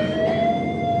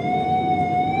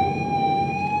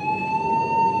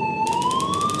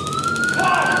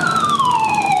 One,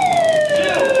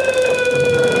 two,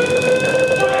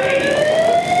 three.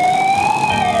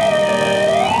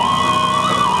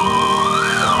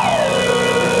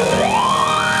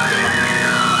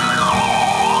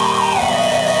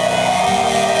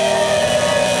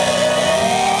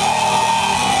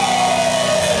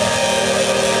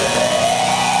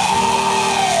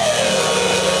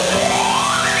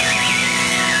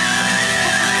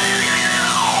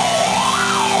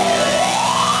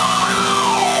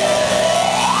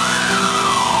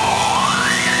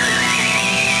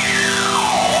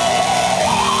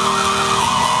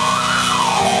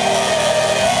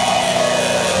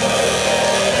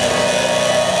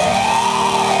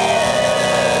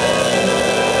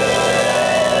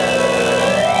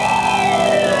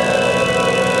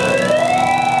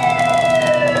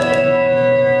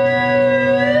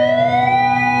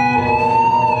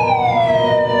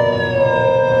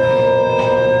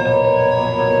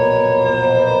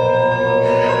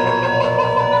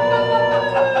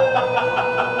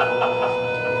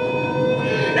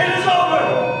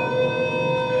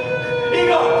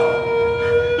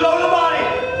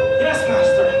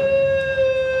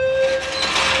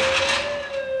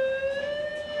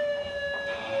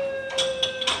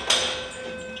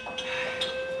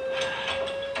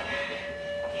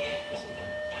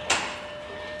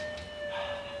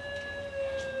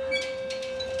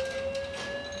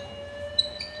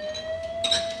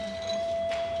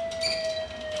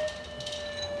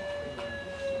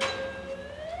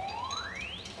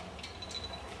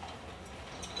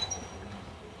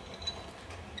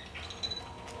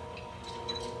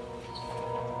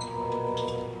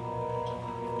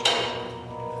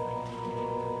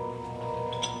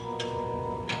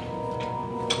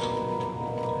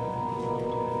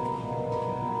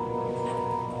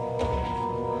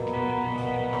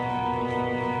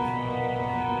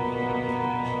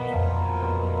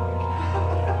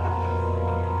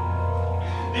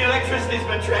 The electricity's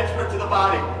been transferred to the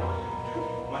body.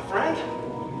 My friend,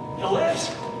 he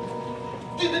lives.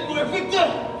 Did it work, Victor?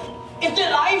 It's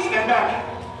alive? Stand back.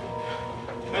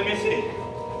 Let me see.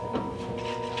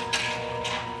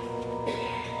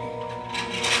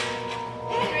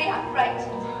 Henry, I'm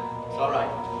frightened. It's all right.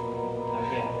 I'm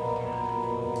here.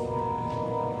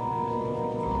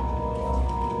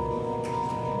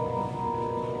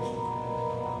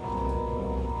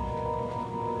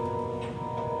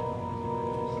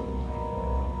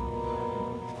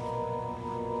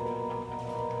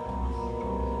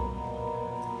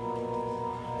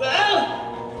 Well,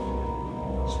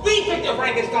 speak, Victor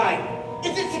Frankenstein.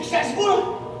 Is it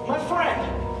successful? My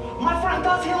friend,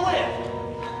 does he live?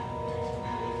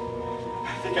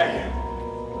 I think I hear.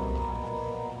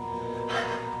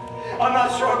 I'm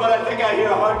not sure, but I think I hear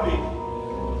a heartbeat.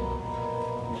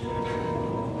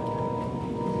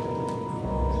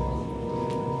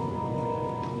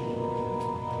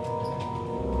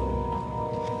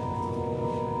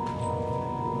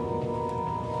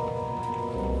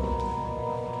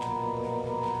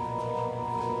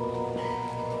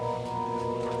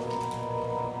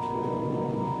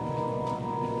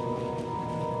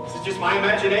 Is it just my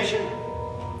imagination?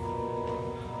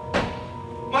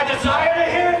 My desire to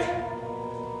hear it?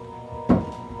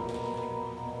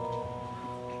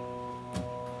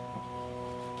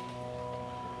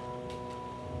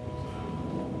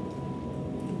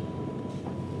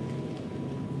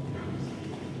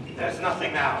 There's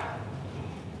nothing now.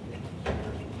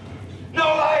 No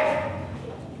life!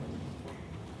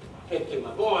 Victor,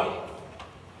 my boy.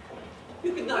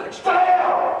 You could not expect...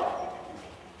 Fail!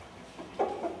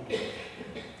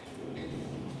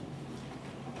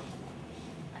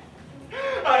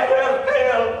 I have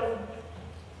failed.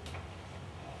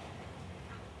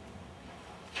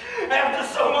 After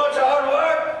so much hard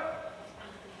work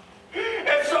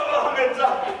and so long a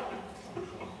time.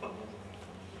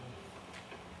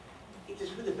 It is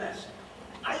for the best.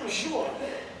 I am sure.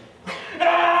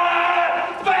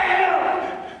 Ah! Fail!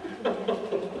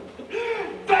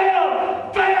 Fail!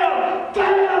 Fail!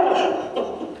 Fail!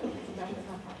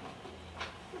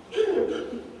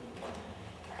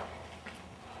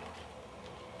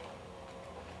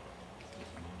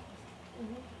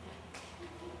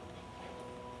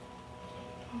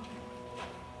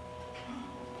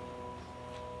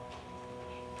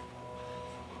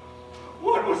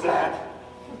 What was that?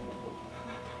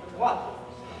 What?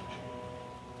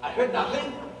 I heard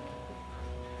nothing.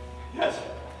 Yes.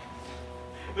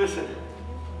 Listen.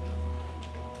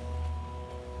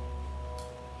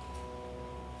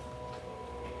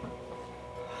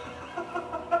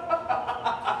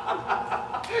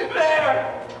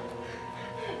 There!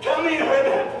 Tell me you heard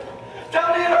it!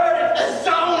 Tell me you heard it! A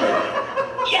sound!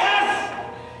 Yes!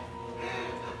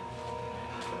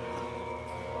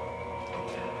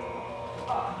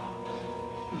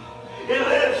 It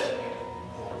lives!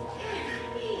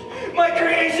 My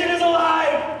creation is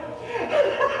alive!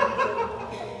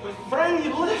 My friend,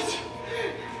 you lived?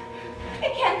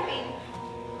 It can't be.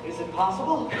 Is it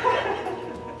possible?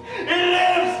 It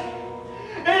lives!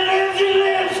 It lives! It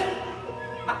lives!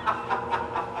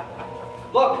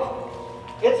 Look,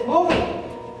 it's moving.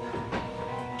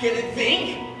 Can it think?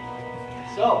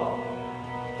 So,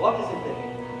 what is it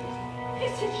thinking?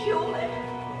 Is it human?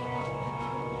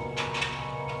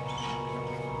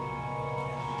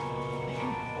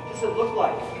 What does it look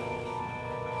like?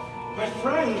 My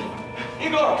friend!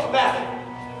 Igor, back!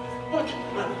 Look!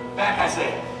 Back, I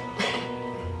say.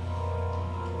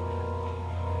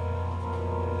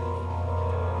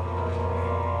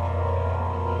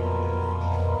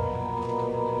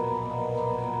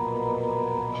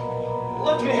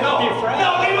 Let me help you, friend. No,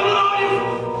 leave him alone!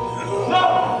 No!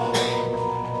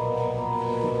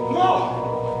 No!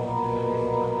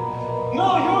 No,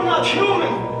 you're not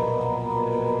human!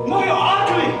 No, you're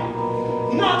ugly!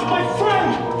 Not my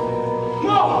friend!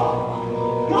 No!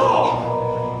 No!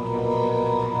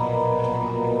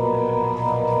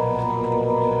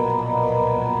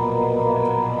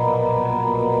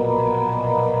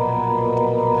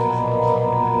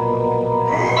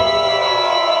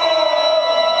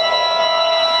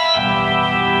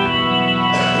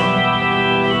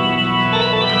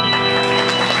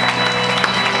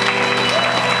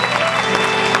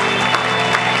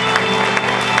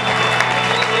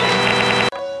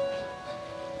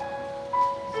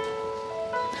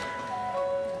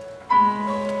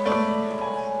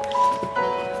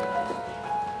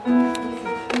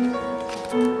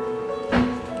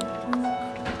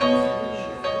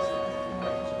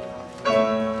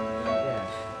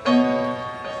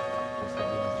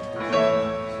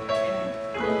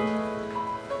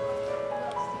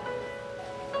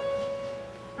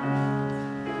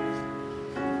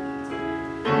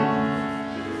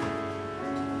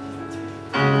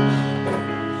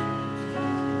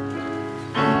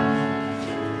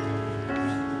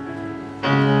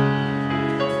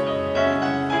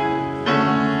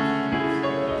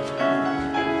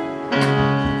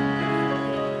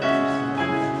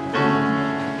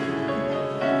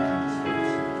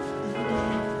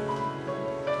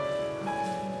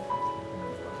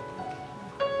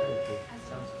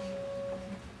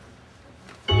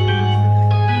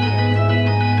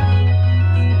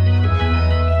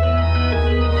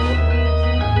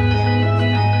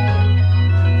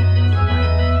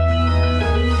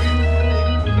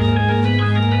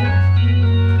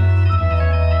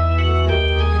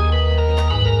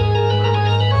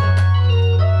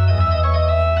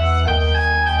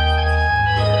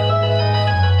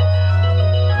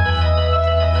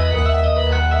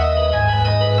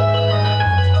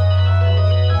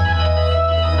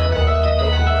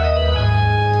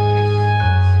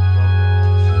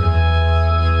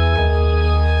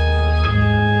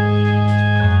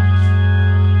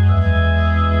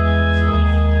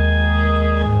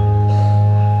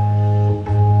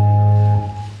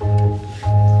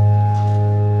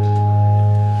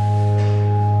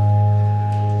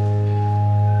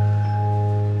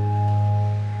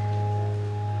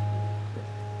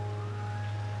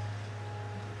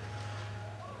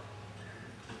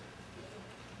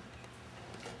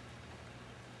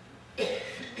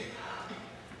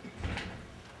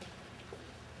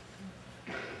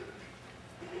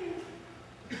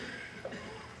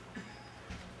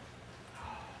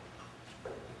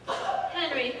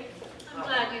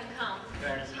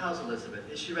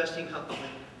 Elizabeth? Is she resting comfortably?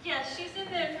 Yes, she's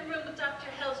in there in her room with Dr.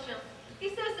 Hellstrom. He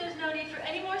says there's no need for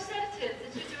any more sedatives,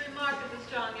 that she's a remarkably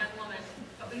strong young woman.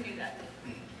 But we knew that,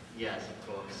 didn't we? Yes, of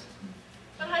course.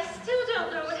 But I still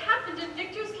don't know what happened in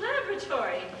Victor's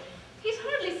laboratory. He's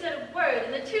hardly said a word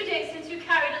in the 2 days since you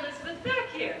carried Elizabeth back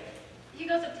here. He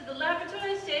goes up to the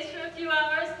laboratory, stays for a few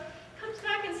hours, comes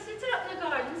back and sits out in the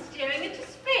garden staring into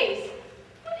space.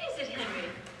 What is it, Henry?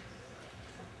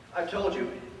 I've told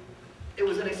you, it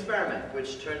was an experiment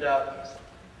which turned out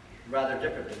rather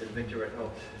differently than Victor had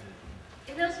hoped.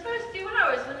 In those first few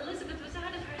hours when Elizabeth was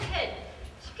out of her head,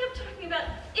 she kept talking about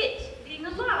it being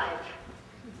alive.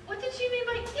 What did she mean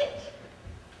by it?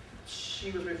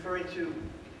 She was referring to,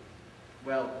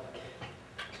 well,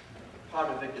 part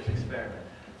of Victor's experiment.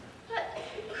 But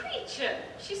creature.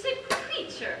 She said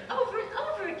creature over and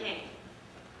over again.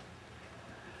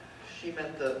 She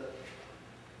meant the...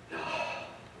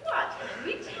 What,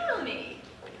 Henry? Tell me.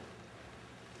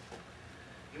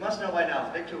 You must know by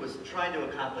now, Victor was trying to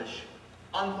accomplish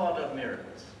unthought of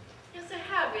miracles. Yes, I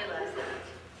have realized that.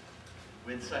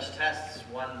 With such tests,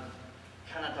 one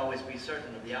cannot always be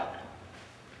certain of the outcome.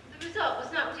 The result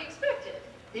was not what you expected.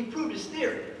 He proved his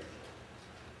theory,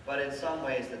 but in some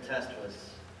ways the test was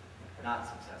not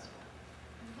successful.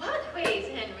 What ways,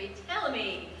 Henry? Tell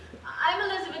me. I'm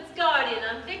Elizabeth's guardian.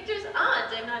 I'm Victor's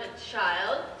aunt. I'm not a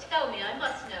child. Tell me. I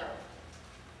must know.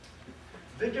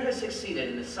 Victor has succeeded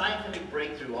in a scientific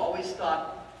breakthrough always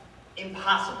thought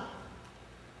impossible.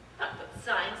 But with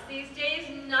science these days,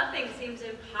 nothing seems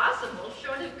impossible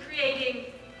short of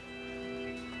creating...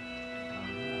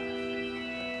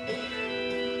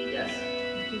 Yes.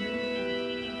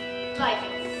 life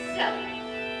itself.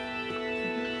 He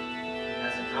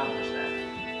has accomplished that.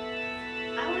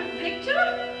 Our Victor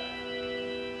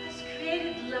has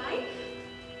created life?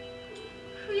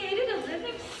 Created a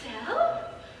living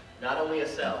cell? Not only a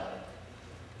cell.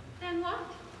 Then what?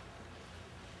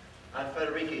 On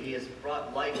Frederica, he has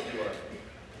brought life to a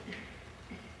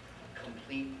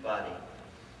complete body.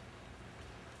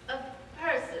 A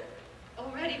person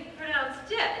already pronounced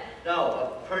dead.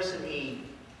 No, a person he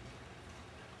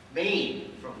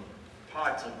made from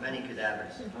parts of many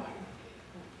cadavers.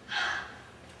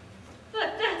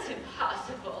 But that's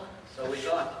impossible. So we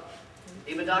thought.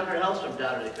 Even Dr. Hellstrom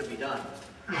doubted it could be done.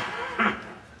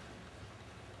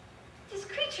 This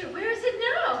creature, where is it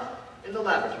now? In the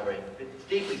laboratory. It's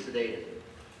deeply sedated.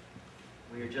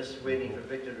 We are just waiting for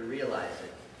Victor to realize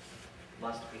it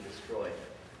must be destroyed.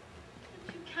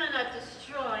 But you cannot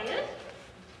destroy it.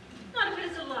 Not if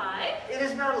it is alive. It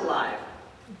is not alive.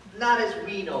 Not as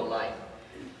we know life.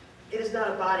 It is not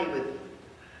a body with,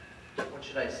 what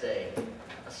should I say,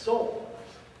 a soul.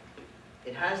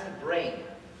 It has the brain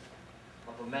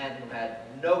of a man who had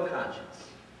no conscience.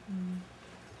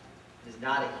 It is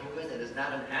not a human, it is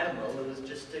not an animal, it was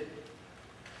just a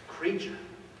creature.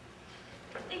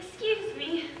 Excuse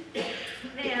me,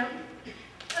 ma'am,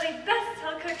 but I'd best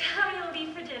tell Cook how you'll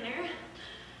be for dinner.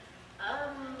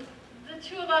 The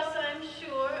two of us, I'm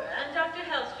sure, and Dr.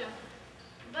 Hellstrom.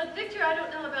 But Victor, I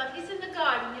don't know about. He's in the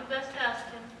garden. You'd best ask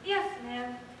him. Yes,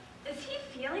 ma'am. Is he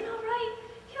feeling all right?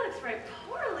 He looks very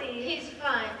poorly. He's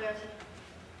fine, Bertie.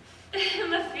 It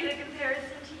must be the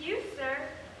comparison to you, sir.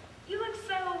 You look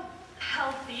so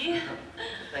healthy.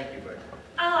 Thank you, Bert.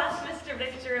 I'll ask Mr.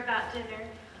 Victor about dinner.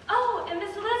 Oh, and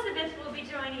Miss Elizabeth will be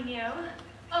joining you.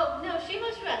 Oh, no, she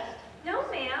must rest. No,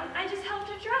 ma'am. I just helped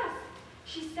her dress.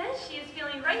 She says she is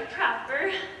feeling right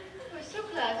proper. We're so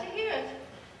glad to hear it.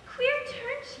 Queer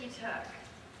turn she took.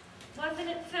 Wasn't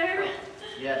it, sir?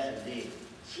 Yes, indeed.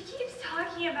 She keeps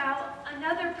talking about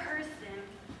another person.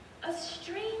 A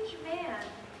strange man.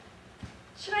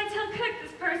 Should I tell Cook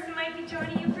this person might be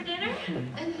joining you for dinner?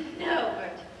 No,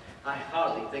 Bert. I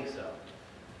hardly think so.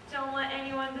 Don't want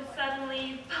anyone to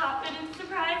suddenly pop in and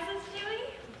surprise us, do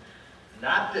we?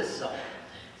 Not this summer.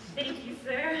 Thank you,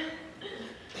 sir.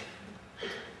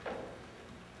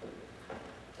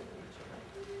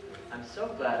 I'm so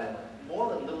glad and more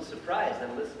than a little surprised that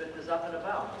Elizabeth is up and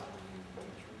about.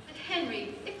 But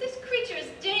Henry, if this creature is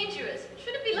dangerous,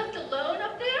 should it be left alone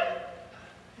up there?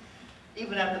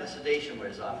 Even after the sedation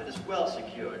wears off, it is well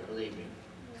secured, believe me.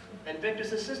 And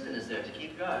Victor's assistant is there to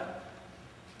keep guard.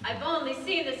 I've only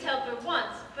seen this helper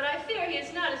once, but I fear he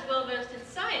is not as well versed in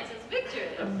science as Victor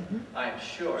is. I am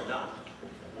sure not.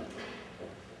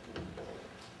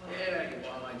 Oh, there you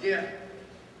are, my dear.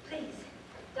 Please,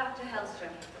 Dr.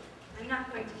 Hellstrom, I'm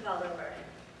not going to fall over.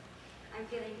 I'm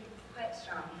feeling quite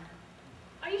strong.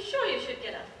 Are you sure you should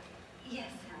get up?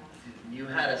 Yes, Holmes. You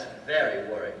had us very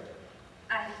worried.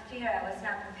 I fear I was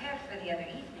not prepared for the other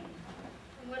evening.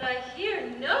 From what I hear,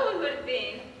 no one would have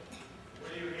been.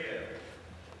 What do you hear?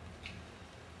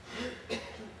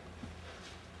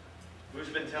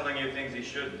 he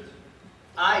shouldn't.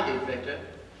 I did, Victor.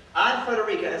 Aunt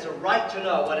Frederica has a right to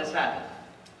know what has happened.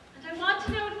 And I want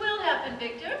to know what will happen,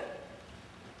 Victor.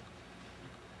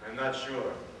 I'm not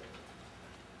sure.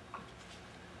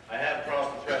 I have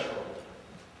crossed the threshold,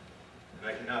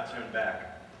 and I cannot turn back.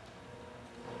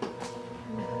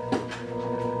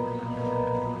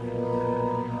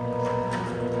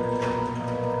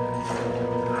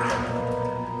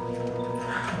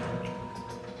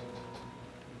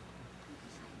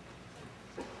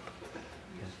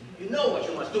 You know what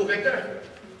you must do, Victor.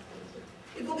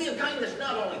 It will be a kindness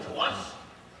not only to us,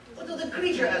 but to the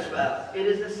creature as well. It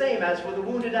is the same as for the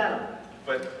wounded animal.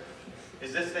 But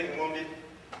is this thing wounded?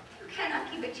 You cannot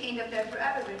keep it chained up there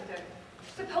forever, Victor.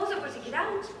 Suppose it were to get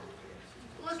out.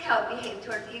 Look how it behaved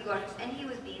towards Igor, and he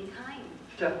was being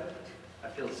kind. I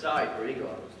feel sorry for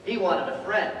Igor. He wanted a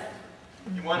friend.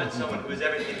 He wanted someone who is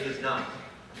everything he is not.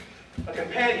 A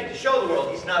companion to show the world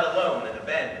he's not alone and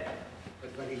abandoned. But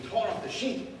when he tore off the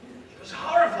sheet, he was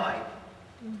horrified.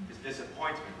 His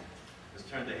disappointment was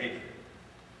turned to hatred.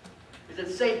 Is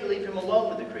it safe to leave him alone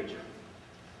with the creature?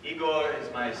 Igor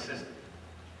is my assistant.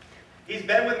 He's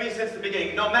been with me since the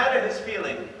beginning. No matter his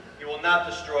feeling, he will not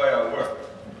destroy our work.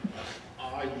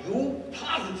 Are you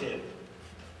positive?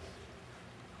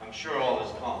 I'm sure all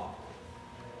is calm.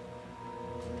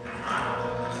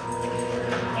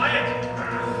 Quiet!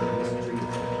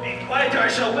 Be quiet or I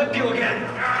shall whip you again.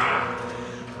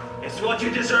 It's what you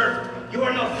deserve. You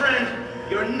are no friend.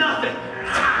 You're nothing.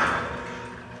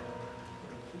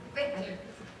 Victor,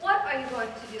 what are you going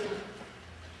to do?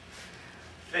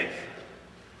 Think.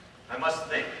 I must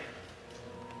think.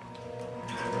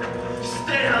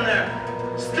 Stay down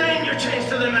there. Stay in your chains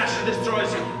till the master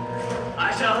destroys you.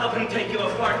 I shall help him take you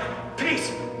apart,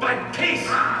 piece by piece.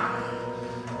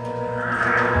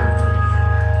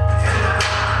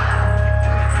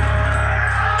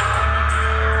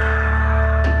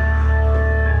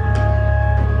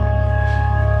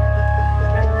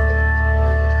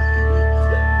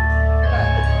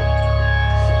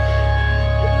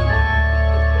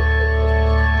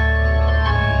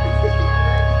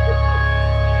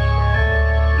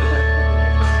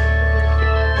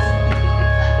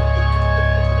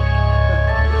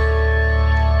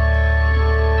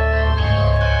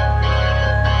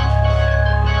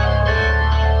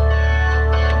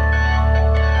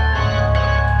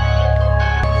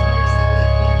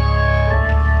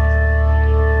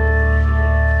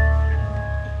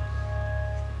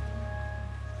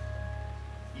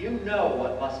 You know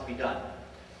what must be done.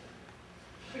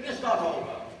 We can start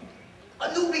over.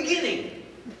 A new beginning.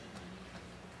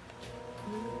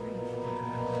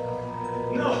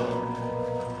 No.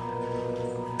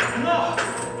 No.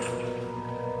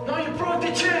 No, you broke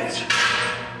the chains.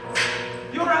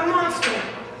 You're a monster.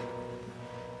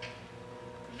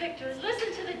 Victor,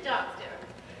 listen to the doctor.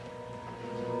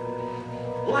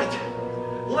 Light.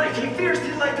 Light. He fears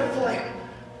to light the flame.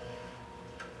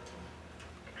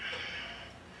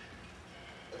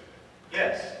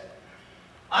 Yes.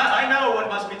 I know what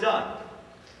must be done.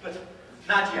 But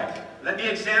not yet. Let me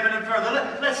examine him further.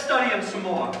 Let's study him some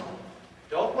more.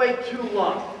 Don't wait too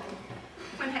long.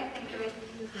 When I think of it,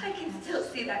 I can still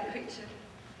see that creature.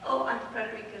 Oh, Aunt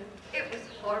Frederica, it was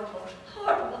horrible,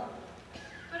 horrible.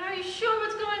 But are you sure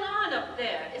what's going on up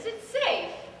there? Is it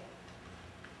safe?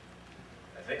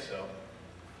 I think so.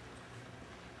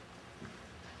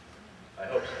 I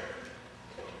hope so.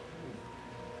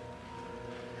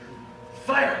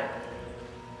 Fire!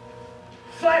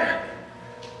 Fire!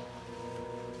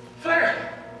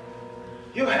 Fire!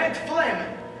 You hate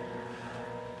flame!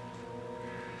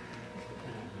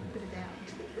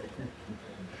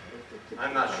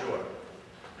 I'm not sure.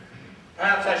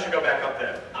 Perhaps I should go back up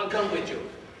there. I'll come with you.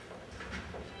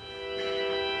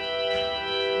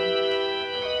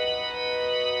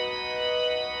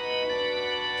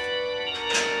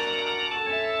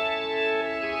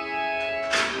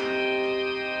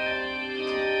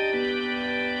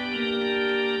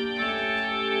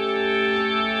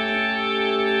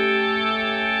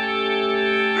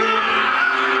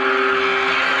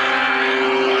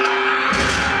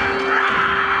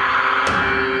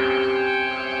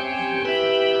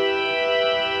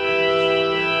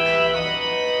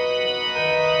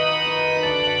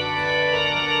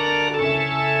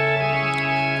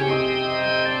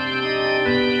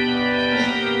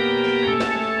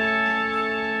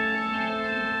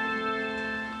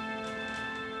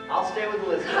 I'll stay with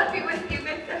Elizabeth. God be with you,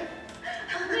 Victor.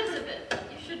 Elizabeth,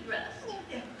 you should rest.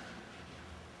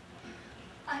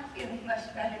 I'm feeling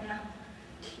much better now.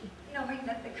 Knowing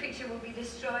that the creature will be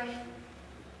destroyed,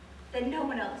 that no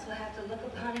one else will have to look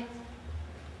upon it.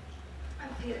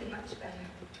 I'm feeling much better.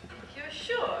 If you're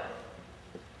sure.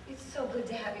 It's so good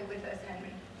to have you with us,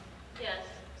 Henry. Yes,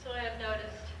 so I have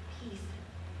noticed.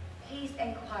 Peace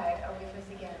and quiet are with us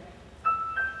again.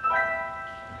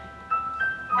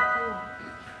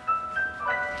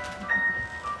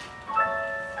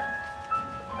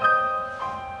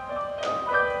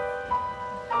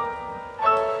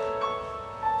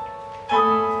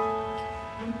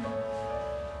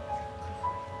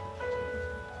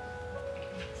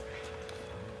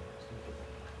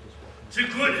 To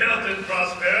good health and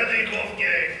prosperity,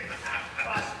 Wolfgang.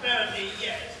 Prosperity,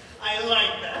 yes. I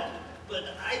like that. But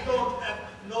I don't have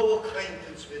no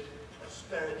acquaintance with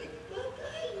prosperity. But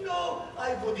I know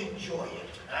I would enjoy it.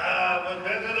 Ah, but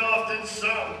better off than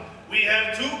some. We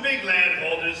have 2 big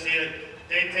landholders here.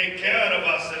 They take care of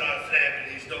us and our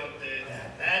families, don't they?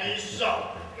 That is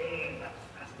so.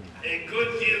 A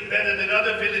good deal better than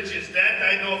other villages, that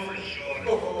I know for sure.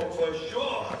 Oh, for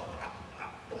sure.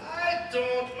 I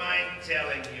don't mind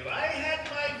telling you, I had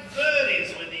my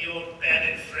worries when the old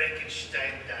bandit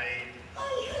Frankenstein died.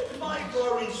 I had my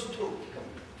worries too.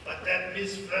 But that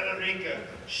Miss Frederica,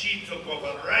 she took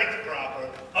over right proper.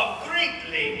 A great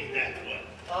lady, that one.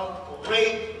 A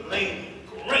great lady.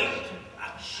 Great.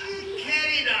 She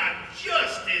carried on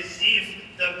just as if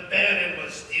the Baron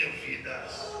was still with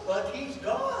us. But he's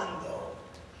gone, though.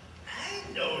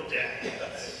 I know that.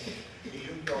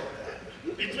 You know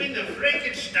that. Between the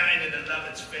Frankenstein and the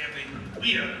Lovitz family,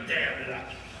 we are damn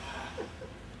lucky.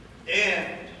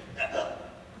 And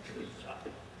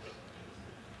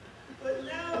But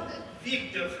now that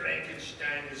Victor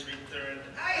Frankenstein has returned,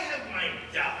 I have my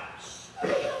doubts. I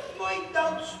have my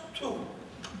doubts too.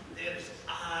 There's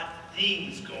odd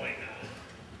things going on.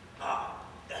 Ah,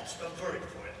 that's the word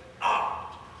for it.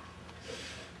 Odd.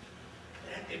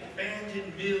 That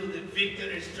abandoned mill that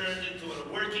Victor has turned into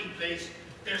a working place,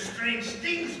 there's strange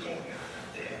things going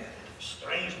on there.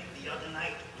 Strange, the other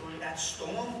night during that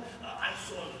storm, I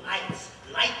saw lights,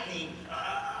 lightning.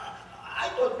 I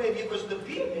thought maybe it was the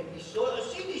beermen we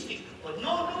see these things. But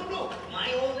no.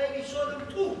 My old lady saw them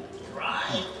too.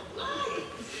 Right.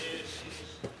 Yes.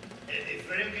 At the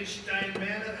Frankenstein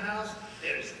Manor house,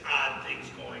 there's odd things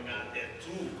going on there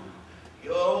too.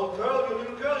 Your old girl, your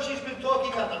little girl, she's been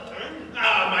talking out the turn.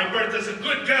 Ah, my Bertha's a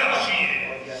good girl, she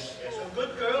Oh, is. yes, a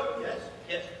good girl, yes.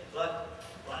 But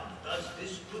what does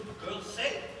this good girl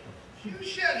say? You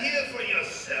shall hear for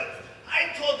yourself.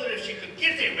 I told her if she could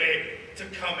get away to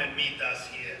come and meet us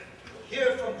here.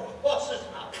 Hear from the horse's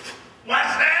mouth. What's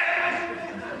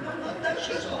that? Not that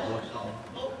she's all.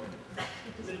 No.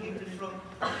 Believe it from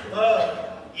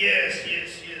Yes,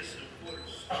 of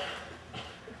course.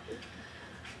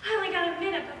 I only got a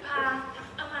minute, Papa.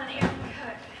 I'm on an errand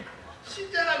cook.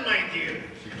 Sit down, my dear.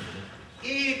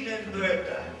 Evening,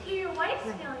 Bertha. Hear your wife's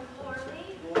feeling poorly.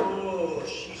 Oh,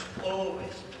 she's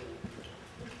always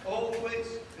always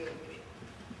filthy.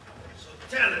 So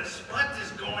tell us, what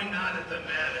is going on at the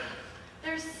manor?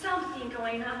 There's something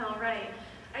going on, all right.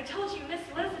 I told you Miss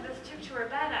Elizabeth took to her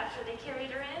bed after they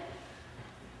carried her in.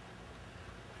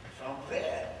 From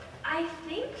where? I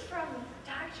think from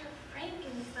Dr.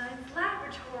 Frankenstein's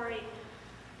laboratory.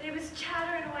 They was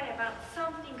chattering away about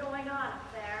something going on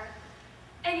up there.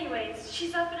 Anyways,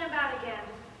 she's up and about again.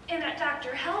 And that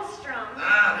Dr. Hellstrom.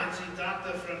 Ah, that's the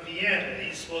doctor from Vienna.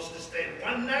 He's supposed to stay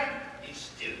one night. He's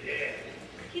still there.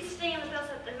 He's staying with us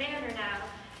at the manor now.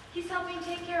 He's helping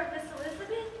take care of Miss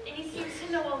Elizabeth, and he seems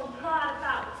to know a lot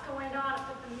about what's going on up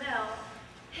at the mill.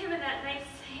 Him and that nice,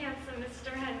 handsome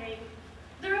Mr. Henry.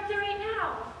 They're up there right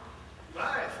now.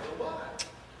 Why? For what?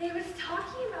 They was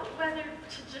talking about whether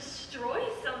to destroy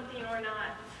something or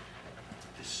not.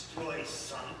 Destroy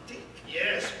something?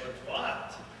 Yes, but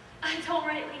what? I don't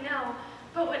rightly know,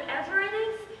 but whatever it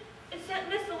is, it sent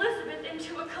Miss Elizabeth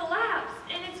into a collapse,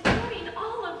 and it's ruining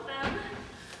all of them.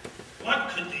 What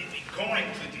could they be going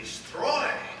to destroy?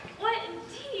 What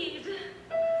indeed?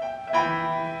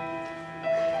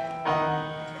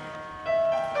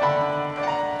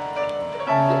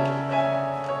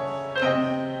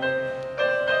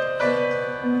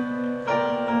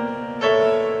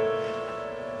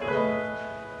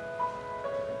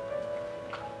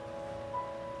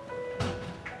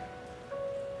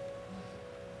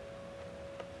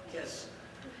 Yes,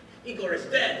 Igor is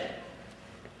dead.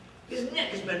 His neck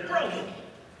has been broken.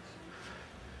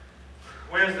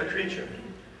 Where's the creature?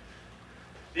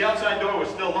 The outside door was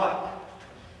still locked.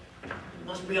 He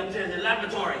must be up there in the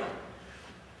laboratory.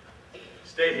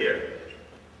 Stay here.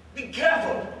 Be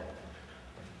careful.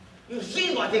 You've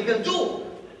seen what they can do.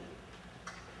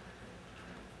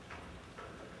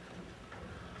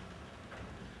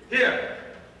 Here.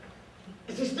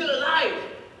 Is he still alive?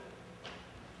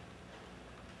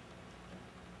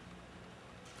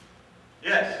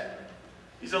 Yes.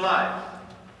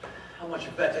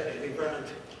 better if he burned.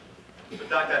 But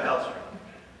Dr. Hellstrom,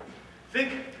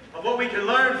 think of what we can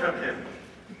learn from him.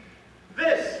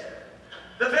 This,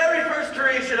 the very first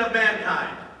creation of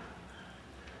mankind.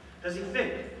 Does he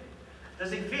think?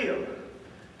 Does he feel?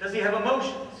 Does he have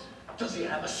emotions? Does he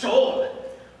have a soul?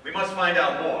 We must find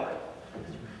out more.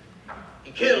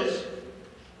 He kills.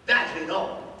 That we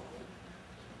know.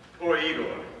 Poor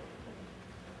Igor.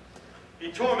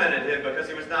 He tormented him because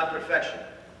he was not perfection.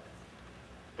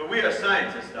 But we are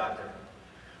scientists, Doctor.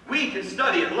 We can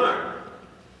study and learn.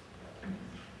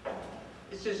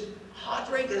 Is his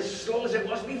heart rate as slow as it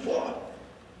was before?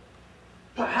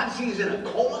 Perhaps he's in a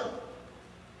coma?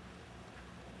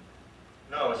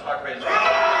 No, his heart rate is... Look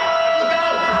out!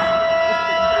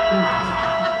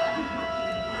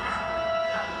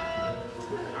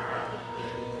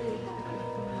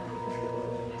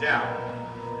 Down.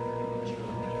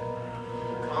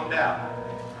 Calm down.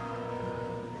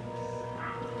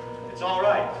 It's all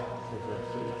right.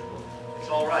 It's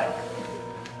all right.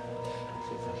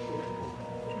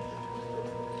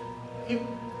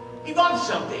 He wants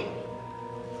something.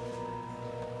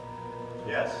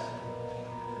 Yes.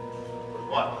 But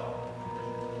what?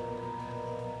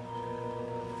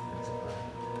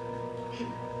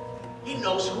 He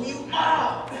knows who you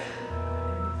are.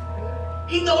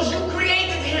 He knows you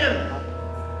created him.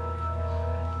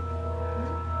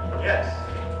 Yes.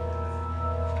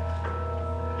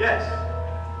 Yes.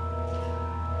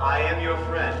 I am your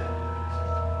friend.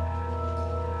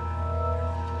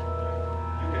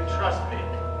 You can trust me.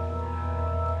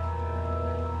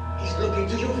 He's looking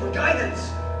to you for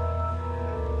guidance.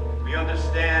 We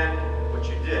understand what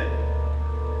you did.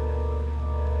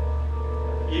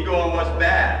 Igor was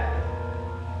bad.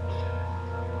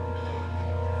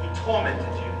 He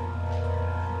tormented you.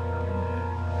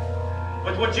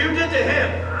 But what you did to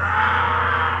him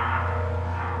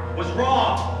was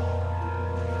wrong.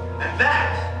 And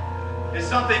that is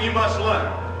something you must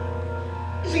learn.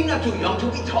 Is he not too young to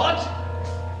be taught?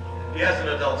 He has an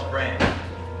adult's brain.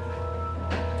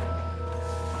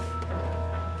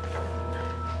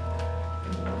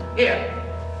 Here.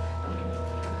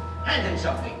 Hand him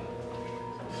something.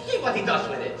 See what he does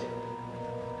with it.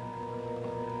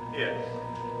 Here.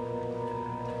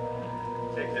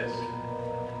 Take this.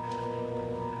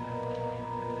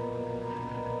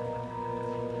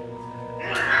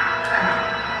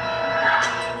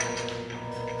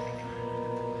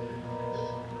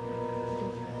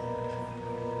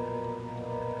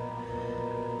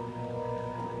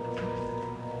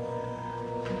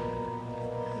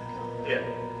 Here.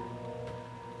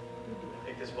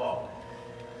 Take this ball.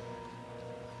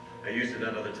 I used it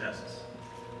on other tests.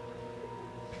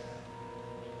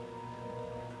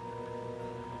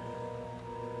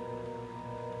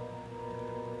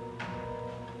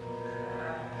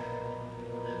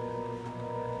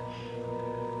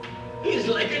 He's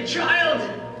like a child.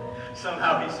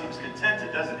 Somehow he seems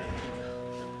contented, doesn't he?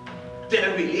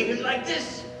 Dare we leave him like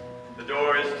this? The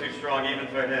door is too strong even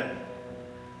for him.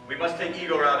 We must take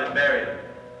Igor out and bury him.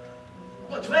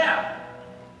 But where?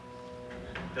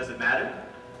 Does it matter?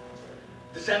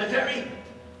 The cemetery?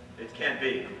 It can't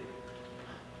be.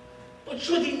 But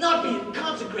should he not be in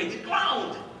consecrated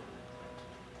ground?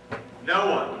 No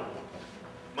one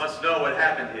must know what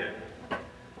happened here.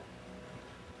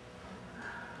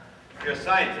 You're a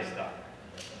scientist, Doctor.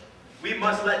 We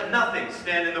must let nothing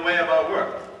stand in the way of our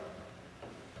work.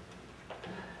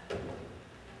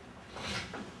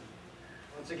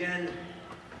 Once again,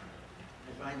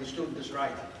 I find the student is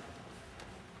right.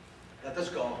 Let us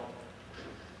go.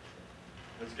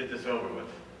 Let's get this over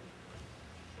with.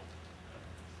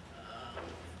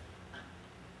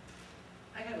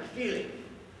 I have a feeling.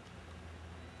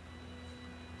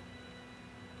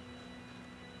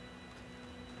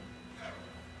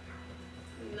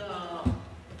 No.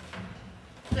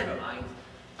 Never mind.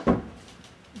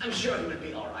 I'm sure he will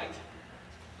be all right.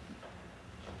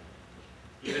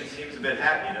 He even seems a bit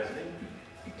happy, doesn't he?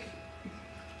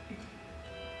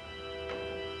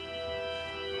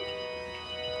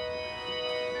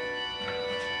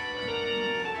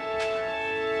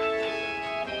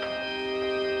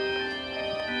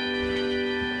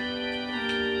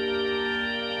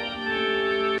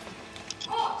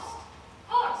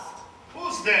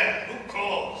 Who's there? Who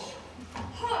calls?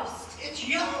 Horst! It's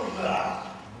you, love.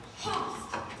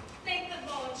 Horst! Thank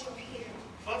the Lord you're here.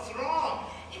 What's wrong?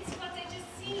 It's what I just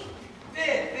seen.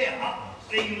 There,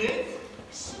 there you live?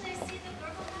 Should I see the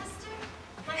burgomaster?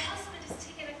 My husband is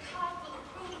taking a car full of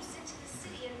produce into the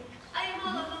city and I am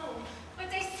all alone.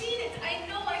 But I seen it. I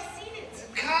know I seen it.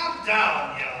 Calm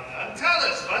down, Yana. Tell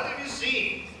us, what have you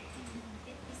seen?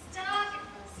 It was dark.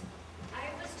 I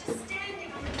was just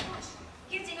standing on the porch,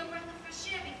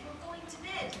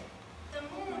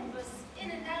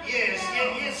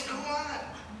 Yes, go on.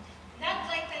 Not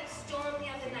like that storm the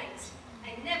other night.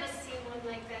 I never seen one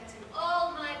like that in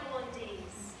all my born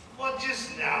days. What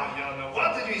just now, Yana?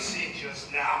 What did we see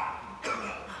just now?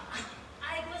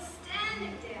 I was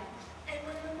standing there, and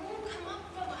when the moon come up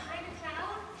from behind a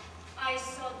cloud, I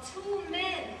saw two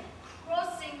men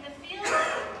crossing the field.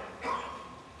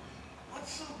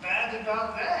 What's so bad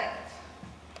about that?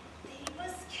 They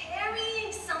was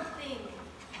carrying something.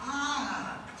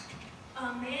 Ah.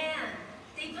 A man.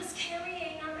 They was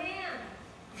carrying a man.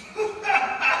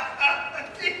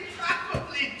 They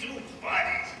probably do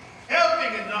buddies.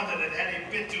 Helping another that had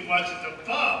a bit too much at the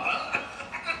pub, huh?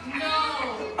 No.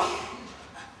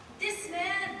 This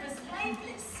man was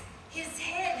lifeless. His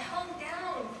head hung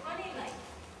down, funny like.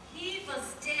 He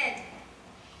was dead.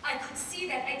 I could see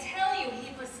that. I tell you,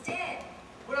 he was dead.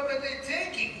 Where were they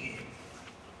taking him?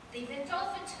 They went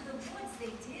off into the woods,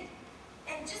 they did.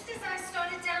 And just as I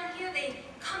started down here, they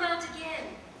come out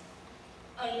again.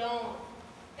 Alone.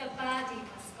 The body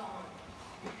was gone.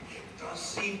 It does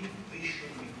seem we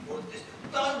should report this.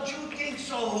 Don't you think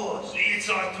so, Horse? It's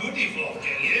our duty,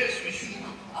 Wolfgang. Yes, we should.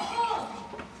 Oh!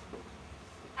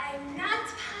 I'm not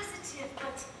positive,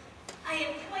 but I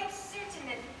am quite certain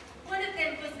that one of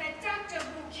them was that doctor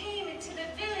who came into the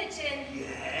village and...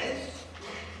 Yes?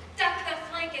 Dr.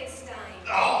 Frankenstein.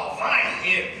 Oh, why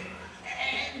him?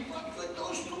 And what would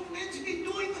those two men be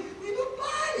doing with a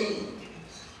body?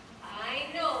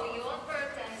 I know your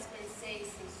Bertha has been saying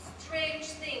some strange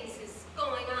things is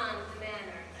going on at the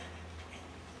manor.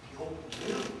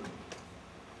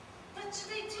 What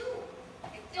should I do?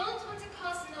 I don't want to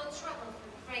cause no trouble for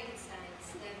the Frankensteins,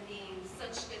 them being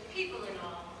such good people and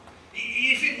all.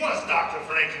 If it was Dr.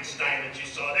 Frankenstein that you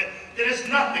saw, there is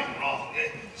nothing wrong.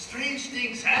 Strange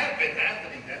things have been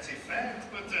happening, that's a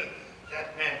fact, but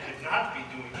that man could not be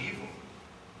doing evil.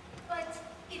 But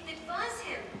if it was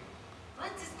him,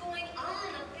 what is going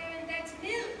on up there in that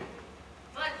mill?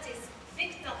 What is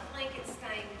Victor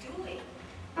Frankenstein doing?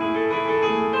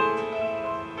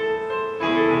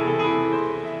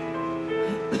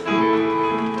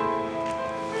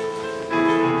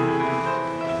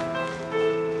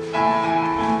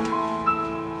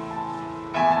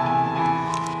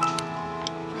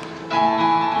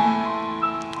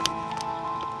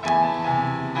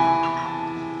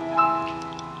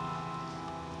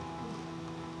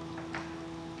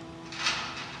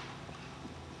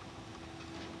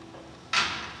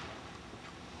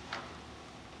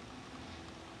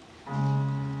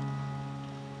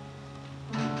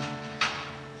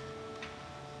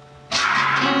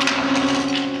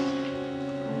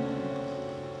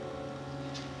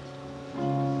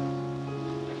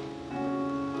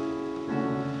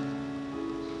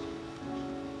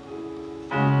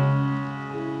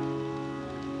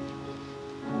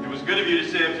 Good of you to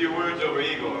say a few words over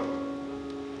Igor.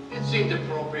 It seemed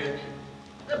appropriate.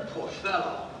 The poor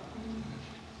fellow.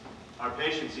 Our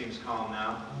patient seems calm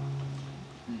now.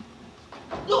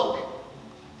 Look!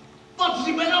 What has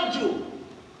he been up to?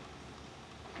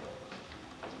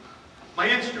 My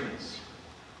instruments.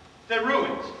 They're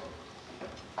ruined.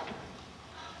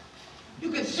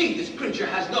 You can see this creature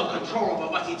has no control over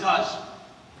what he does.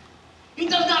 He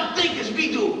does not think as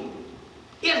we do.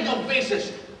 He has no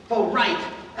basis for right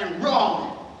and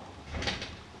wrong.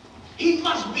 He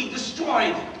must be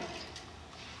destroyed.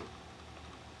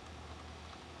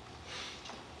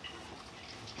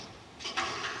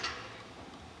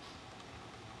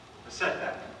 A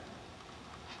setback.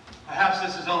 Perhaps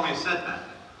this is only a setback.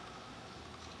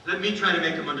 Let me try to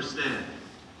make him understand.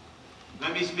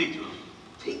 Let me speak to him.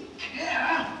 Take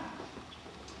care.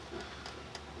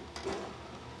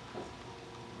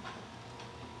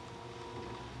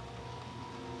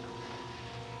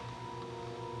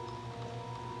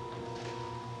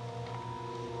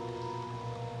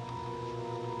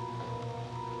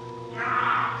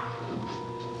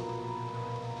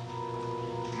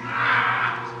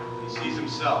 He sees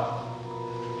himself.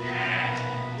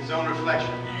 His own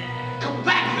reflection. Come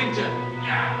back, Victor.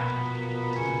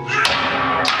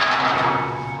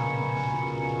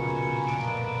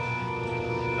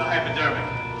 The hypodermic.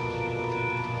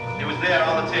 It was there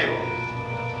on the table.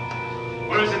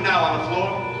 Where is it now, on the floor?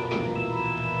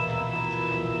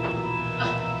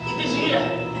 It is here.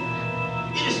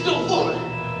 It is still full.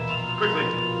 Quickly,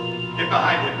 get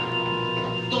behind him.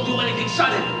 Don't do anything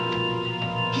sudden.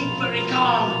 Keep very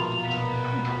calm.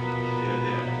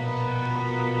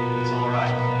 It's all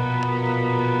right.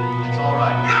 It's all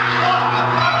right.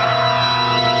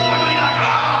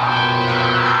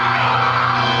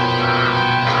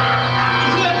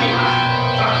 It's working.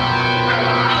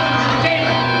 Over the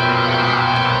table.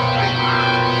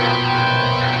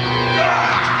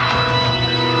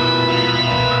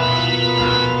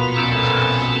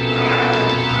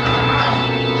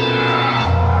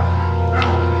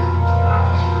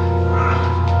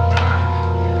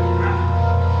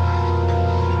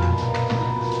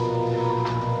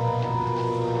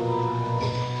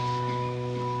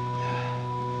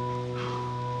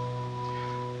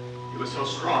 was so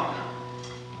strong.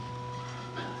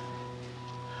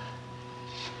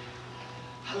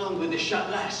 How long will this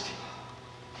shot last?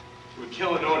 It would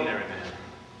kill an ordinary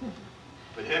man.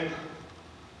 But him,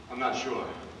 I'm not sure.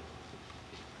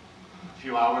 A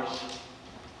few hours,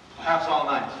 perhaps all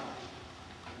night.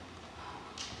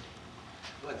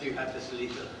 What do you have to say,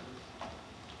 lethal?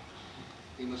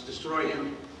 We must destroy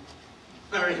him.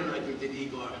 Bury him like we did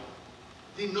Igor.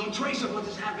 Leave no trace of what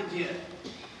has happened here.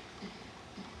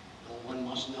 No one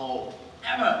must know.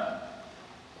 Ever.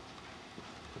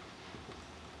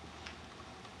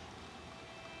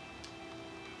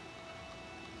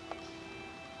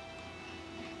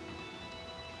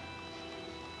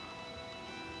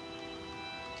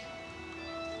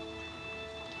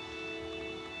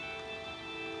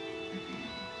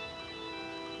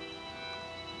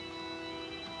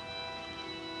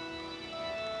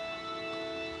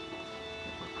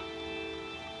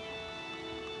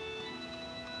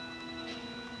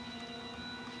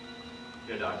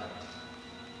 Here, Doctor.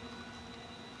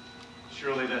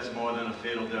 Surely that's more than a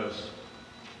fatal dose.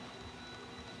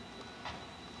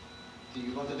 Do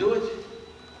you want to do it?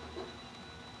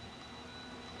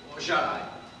 Or shall I?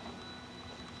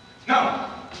 No!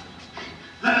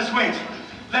 Let us wait!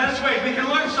 Let us wait! We can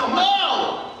learn so much!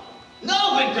 No!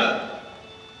 No, Victor!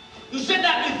 You said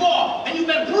that before, and you've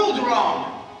been proved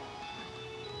wrong.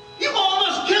 You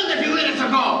almost killed a few minutes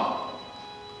ago.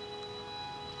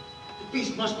 The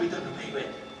beast must be done away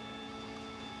with.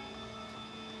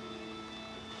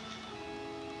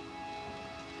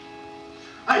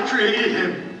 I created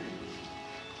him.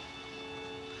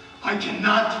 I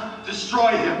cannot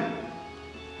destroy him.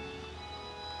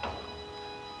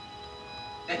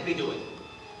 Let me do it.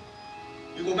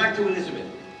 You go back to Elizabeth.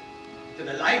 To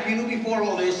the life you knew before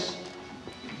all this.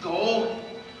 You go.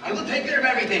 I will take care of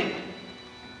everything.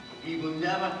 We will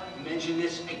never mention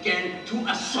this again to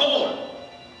a soul.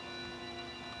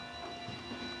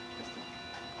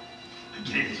 I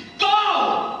can't. Go!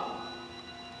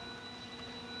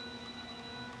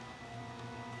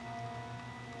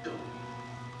 Go.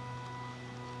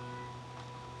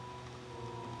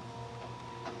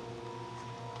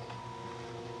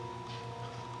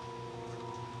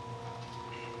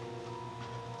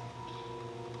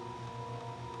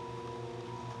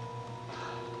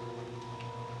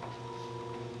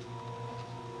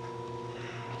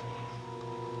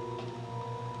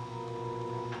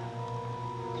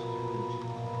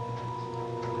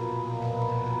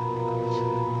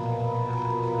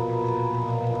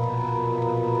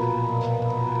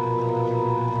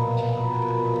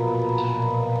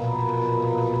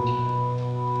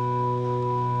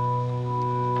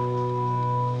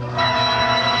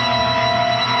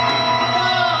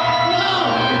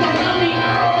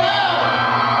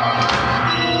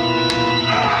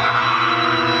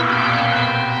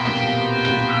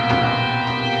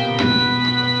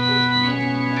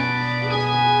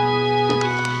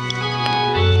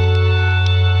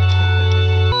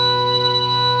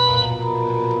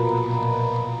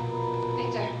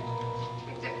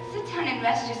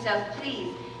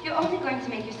 Please. You're only going to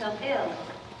make yourself ill.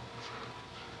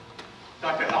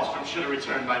 Dr. Hellstrom should have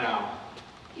returned by now.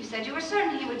 You said you were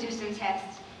certain he would do some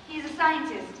tests. He's a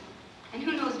scientist. And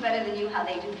who knows better than you how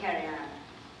they do carry on?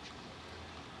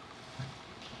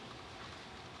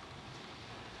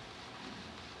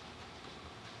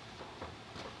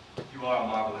 You are a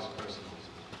marvelous person,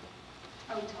 Elizabeth.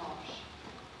 Oh, Tosh.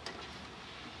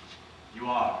 You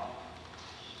are.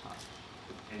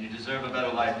 And you deserve a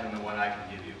better life than the one I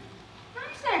can give you.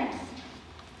 Nonsense.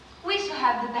 We shall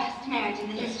have the best marriage in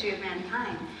the history of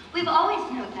mankind. We've always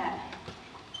known that.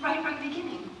 Right from the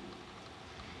beginning.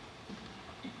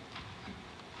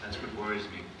 That's what worries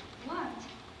me. What?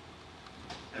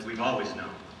 That we've always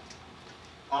known.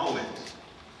 Always.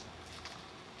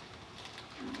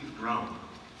 We've grown.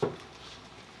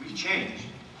 We've changed.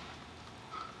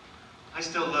 I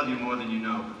still love you more than you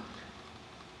know.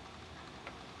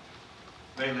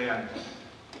 Lately, I'm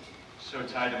so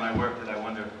tied to my work that I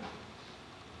wonder if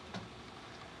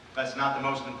that's not the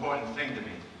most important thing to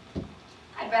me.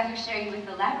 I'd rather share you with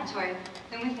the laboratory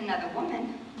than with another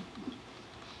woman.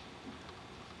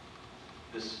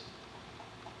 This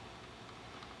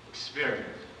experiment,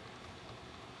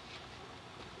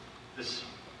 this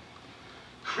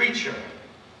creature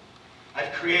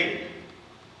I've created.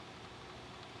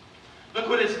 Look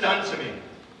what it's done to me.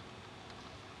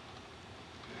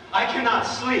 I cannot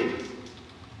sleep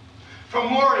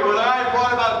from worry whether I have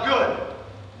brought about good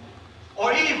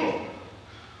or evil,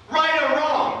 right or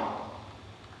wrong.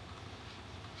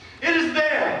 It is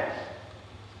there,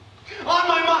 on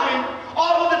my mind,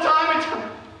 all of the time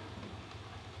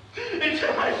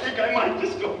until I think I might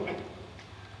just go mad.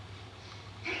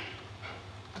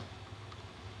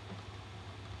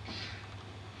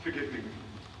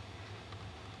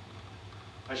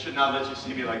 should not let you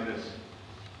see me like this.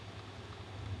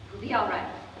 It'll be all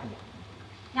right.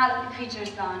 Now that the creature's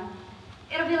gone,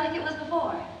 it'll be like it was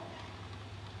before.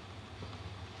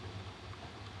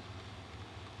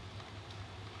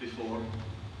 Before?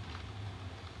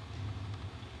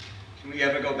 Can we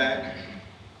ever go back?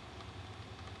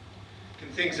 Can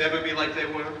things ever be like they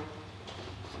were?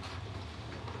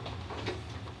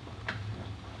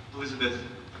 Elizabeth,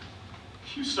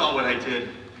 you saw what I did.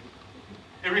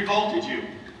 It revolted you.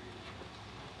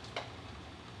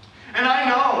 And I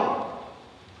know.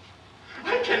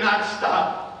 I cannot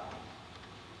stop.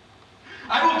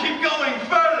 I will keep going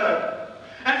further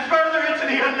and further into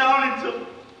the unknown until...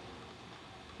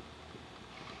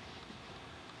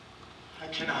 I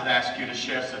cannot ask you to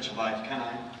share such a life, can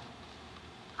I?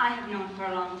 I have known for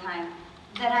a long time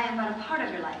that I am but a part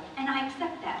of your life, and I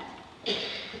accept that.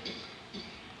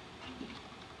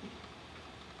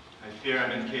 I fear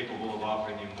I'm incapable of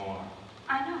offering you more.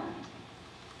 I know.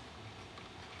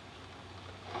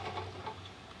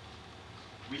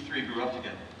 We three grew up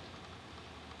together.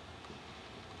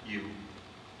 You,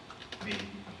 me,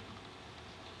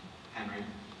 Henry.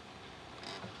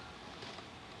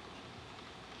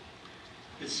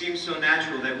 It seemed so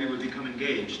natural that we would become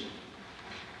engaged.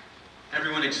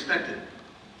 Everyone expected it.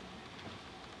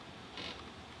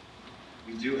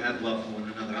 We do have love for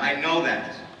one another. I know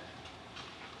that.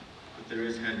 But there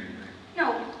is Henry, right?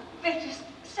 No, Victor,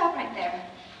 stop right there.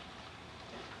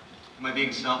 Am I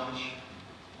being selfish?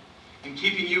 In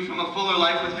keeping you from a fuller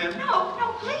life with him? No,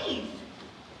 no, please.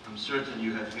 I'm certain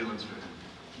you have feelings for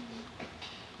him.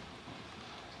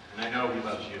 And I know he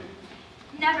loves you.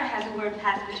 Never has a word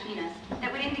passed between us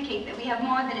that would indicate that we have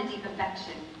more than a deep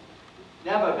affection.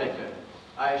 Never, Victor.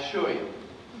 I assure you.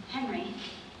 Henry.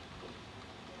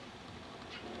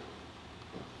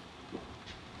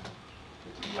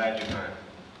 I'm glad you heard.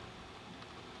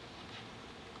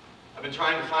 I've been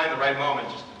trying to find the right moment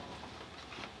just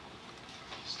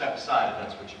to step aside if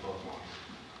that's what you both want.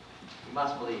 You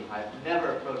must believe I've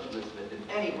never approached Elizabeth in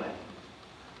any way.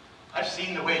 I've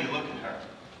seen the way you look at her.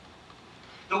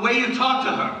 The way you talk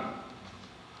to her.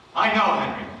 I know,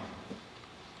 Henry.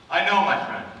 I know, my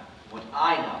friend. What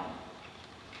I know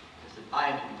is that I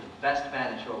am to be the best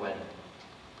man at your wedding.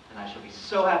 And I shall be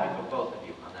so happy for both of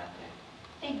you on that day.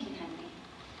 Thank you, Henry.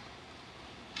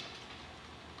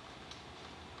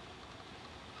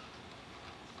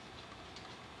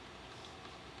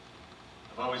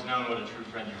 I've always known what a true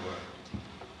friend you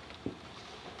were.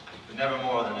 But never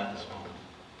more than at this moment.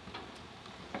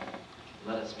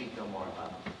 Let us speak no more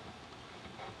about it.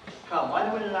 Come, why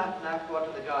don't we not go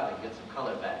out to the garden and get some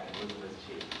color back in Elizabeth's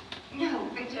cheeks? No,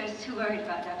 Victor is too worried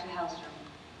about Dr. Hellstrom.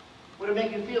 Would it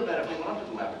make you feel better if we went up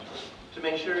to the laboratory to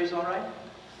make sure he's all right?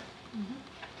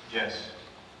 Yes.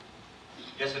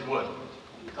 Yes, it would.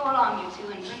 Go along, you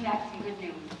two, and bring back some good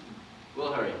news.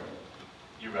 We'll hurry.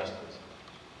 You rest, Liz.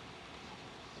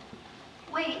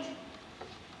 Wait.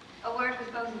 A word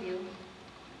with both of you.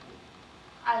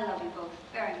 I love you both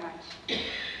very much.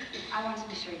 I want to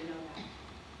be sure you know that.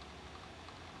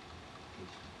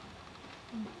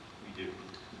 We do.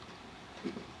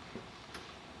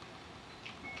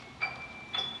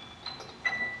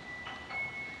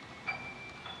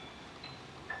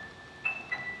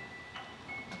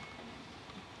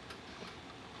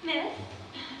 Miss,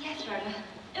 Yes, Rhoda.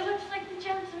 it looks like the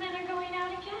gentlemen are going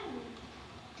out again.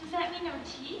 Does that mean no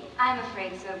tea? I'm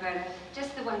afraid so, Berta.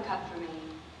 Just the one cup for me.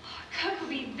 Cook will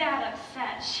be that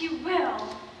upset. She will.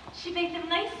 She baked them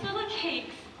nice little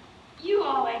cakes you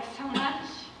all like so much.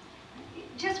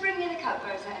 Just bring me the cup,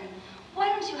 Berta, and why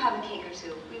don't you have a cake or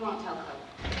two? We won't tell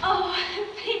Cook. Oh,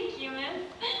 thank you, Miss.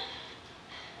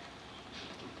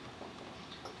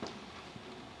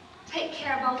 Take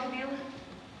care, both of you.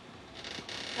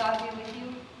 God be with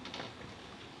you.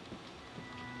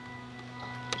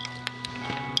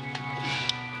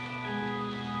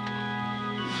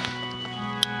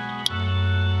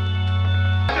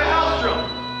 Dr. Hellstrom!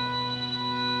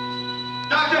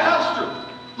 Dr. Hellstrom!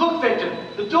 Look, Victor,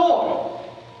 the door!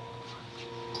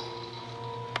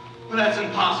 Well, that's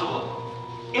impossible.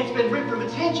 It's been ripped from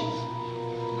its hinges.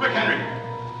 Quick, Henry.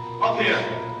 Up here.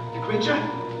 The creature?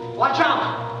 Watch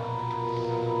out!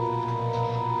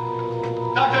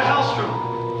 Dr. Hellstrom!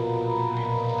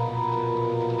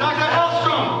 Dr.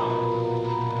 Hellstrom!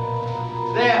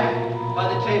 There, by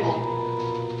the table.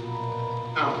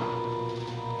 No.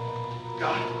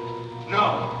 God, no.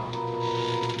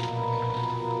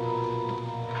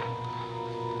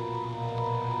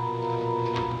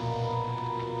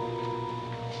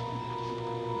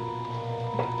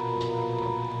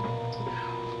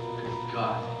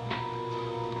 God.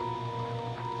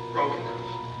 Broken.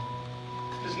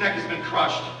 His neck has been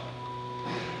crushed.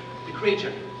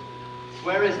 creature.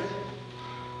 Where is it?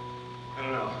 I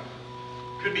don't know.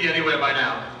 Could be anywhere by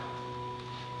now.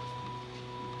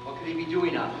 What could he be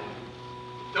doing out there?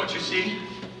 Don't you see?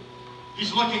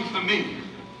 He's looking for me.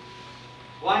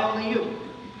 Why only you?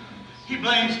 He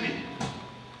blames me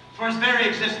for his very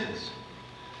existence.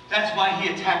 That's why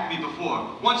he attacked me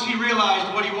before, once he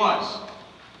realized what he was.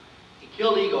 He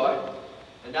killed Igor,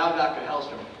 and now Dr.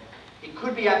 Hellstrom. He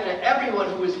could be after everyone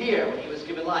who was here when he was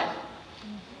given life.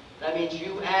 That means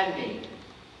you and me.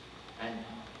 And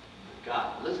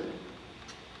God, Elizabeth.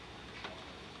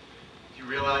 Do you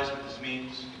realize what this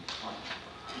means?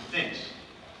 He thinks.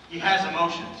 He has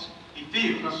emotions. He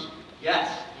feels.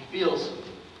 Yes, he feels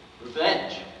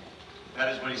revenge.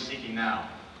 That is what he's seeking now.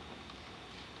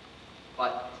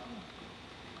 But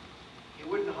he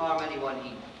wouldn't harm anyone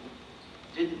he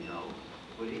didn't know,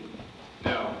 would he?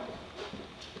 No.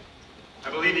 I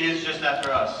believe he is just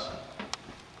after us.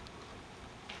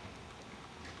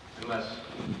 Unless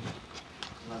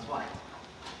what?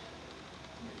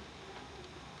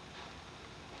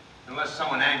 Unless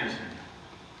someone angers him.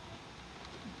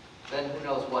 Then who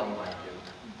knows what he might do.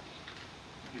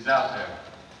 He's out there.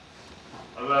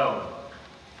 Alone.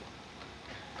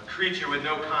 A creature with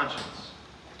no conscience.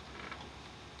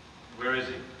 Where is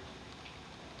he?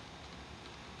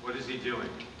 What is he doing?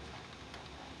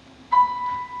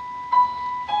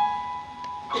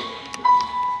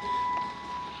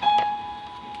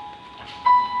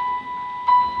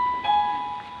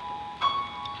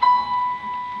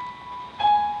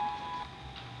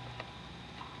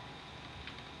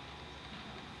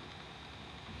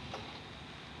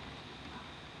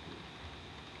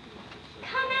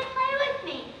 Come and play with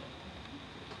me.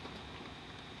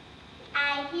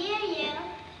 I hear you.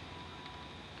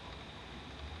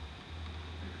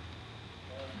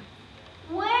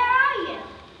 Where are you?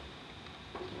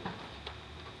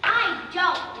 I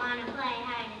don't want to play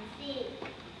hide and seek.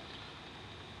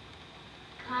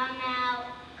 Come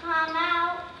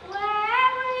out,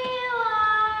 wherever you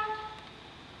are.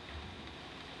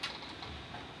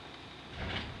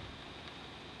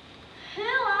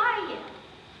 Who are you?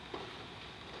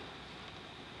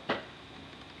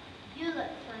 You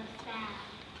look so sad.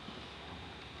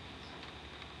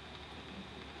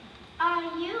 Are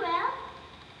you ill?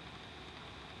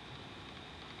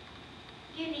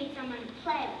 You need someone to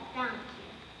play with, don't you?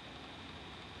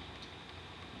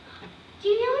 Do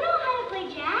you know how to play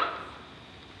jacks?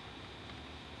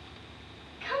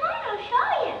 Come on, I'll show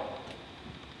you.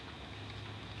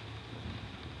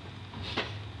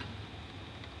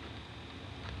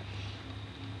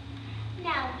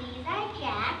 Now these are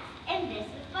jacks, and this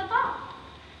is the ball.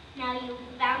 Now you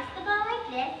bounce the ball like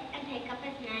this and pick up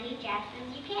as many jacks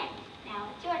as you can. Now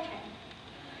it's your turn.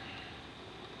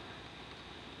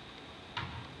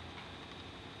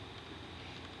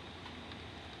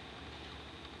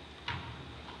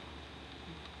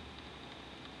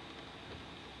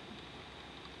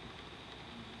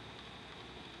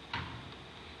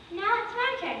 Now it's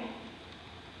my turn.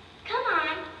 Come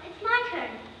on, it's my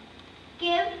turn.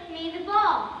 Give me the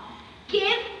ball.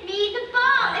 Give me the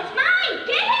ball. It's mine.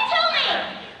 Give it to me.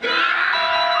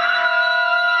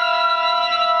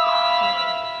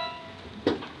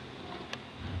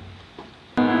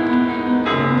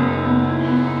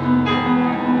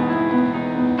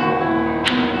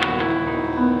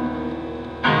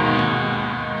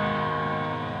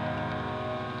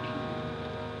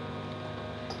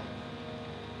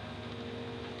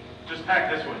 Just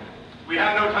pack this one. We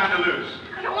have no time to lose.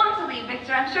 I don't want to leave,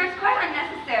 Victor. I'm sure it's quite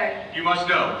unnecessary. You must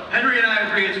know. Henry and I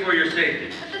agree it's for your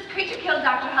safety. But this creature killed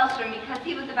Dr. Hellstrom because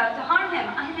he was about to harm him.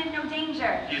 I'm in no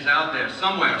danger. He's out there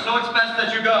somewhere, so it's best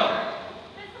that you go.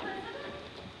 Miss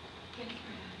Elizabeth?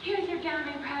 Here's your gown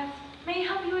and press. May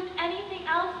I help you with anything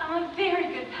else? I'm a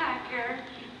very good packer.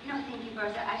 No, thank you,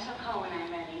 Bertha. I shall call when I'm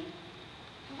ready.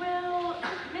 Will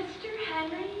Mr.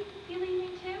 Henry be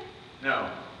leaving too? No.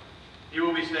 You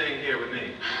will be staying here with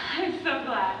me. I'm so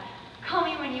glad. Call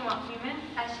me when you want me, miss.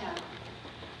 I shall.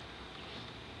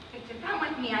 Victor, come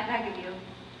with me, I beg of you.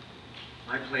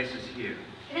 My place is here.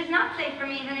 It is not safe for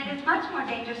me, then it is much more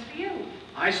dangerous for you.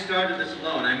 I started this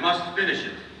alone. I must finish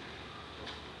it.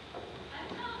 I'm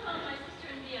telephoned my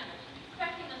sister in Vienna. She's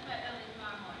expecting us by early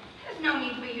tomorrow morning. There's no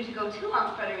need for you to go too,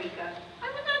 Aunt Frederica.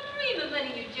 I would not dream of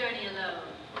letting you journey alone.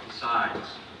 Besides,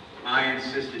 I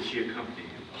insisted she accompany you.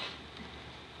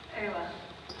 Very well.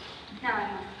 Now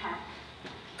I must pack.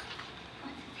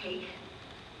 What's it take?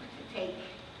 What's it take?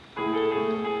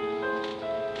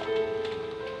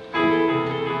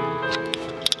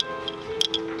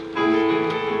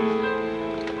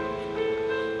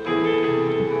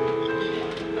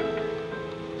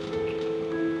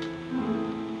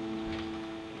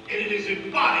 a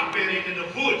body buried in the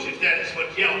woods, if that is what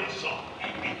Yelma saw.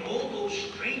 And all those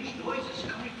strange noises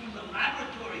coming from the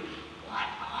laboratory, what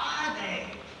are they?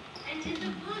 And in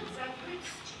the woods, I've heard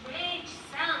strange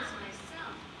sounds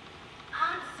myself.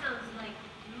 Odd sounds like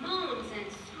moans and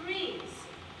screams.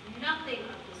 Nothing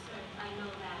of this earth, I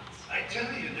know that. I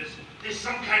tell you, there's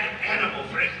some kind of animal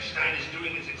Frankenstein is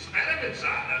doing his experiments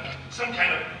on. Some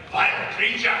kind of violent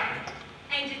creature.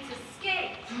 And it's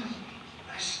escaped.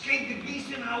 Escape the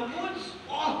beast in our woods?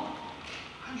 Oh,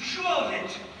 I'm sure of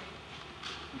it.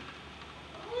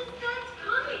 Who's that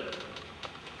coming?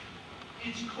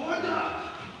 It's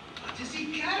Corda. What is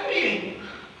he carrying?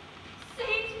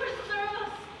 Saints preserve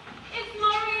us. It's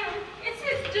Maria. It's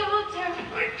his daughter.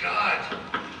 My God.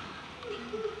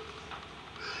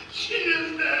 She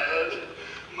is dead.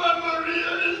 My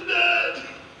Maria is dead.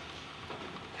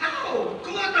 How?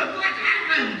 Corda, what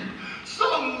happened?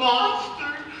 Some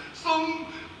monster, some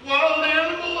wild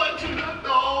animal, I do not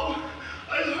know.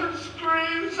 I heard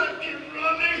screams, I came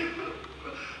running.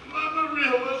 My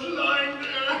Maria was lying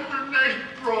there, her neck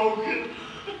broken.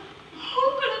 Who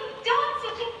could have done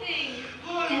such a thing?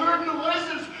 Oh, I heard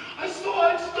noises. I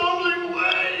saw it stumbling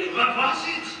away. What was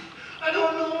it? I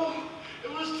don't know.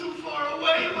 It was too far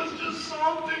away. It was just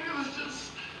something. It was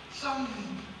just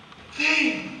something.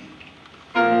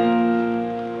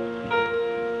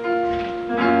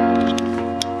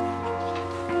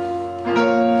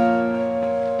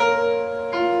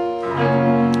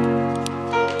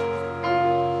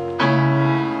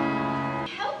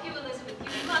 Help you, Elizabeth.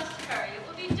 You must hurry. It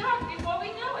will be dark before we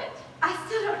know it. I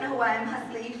still don't know why I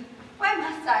must leave. Why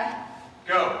must I?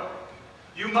 Go.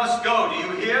 You must go, do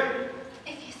you hear?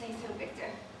 If you say so, Victor.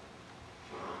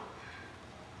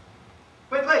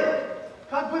 Quickly!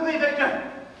 Come quickly,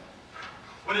 Victor!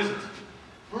 What is it?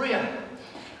 Maria,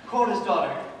 Corda's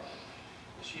daughter.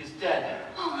 She is dead.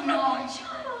 Oh, no,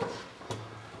 child.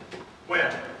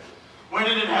 Where? Where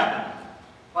did it happen?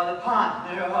 By the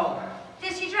pond near her home.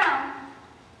 Did she drown?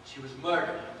 She was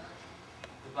murdered.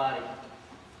 The body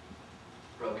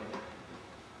broken.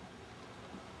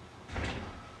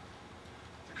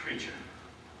 The creature.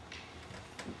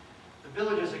 The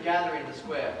villagers are gathering in the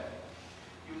square.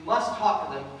 You must talk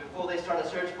to them before they start a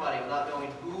search party without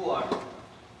knowing who or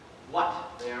what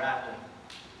they are after.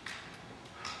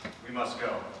 We must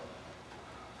go.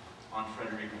 Aunt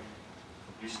Frederica,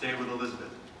 you stay with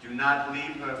Elizabeth. Do not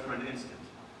leave her for an instant.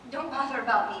 Don't bother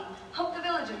about me. Help the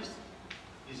villagers.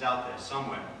 He's out there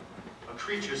somewhere. A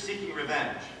creature seeking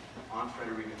revenge. Aunt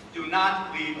Frederica, do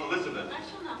not leave Elizabeth. I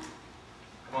shall not.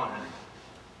 Come on, Henry.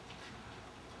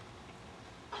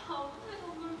 Oh,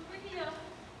 little Maria.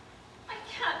 I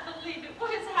can't believe it.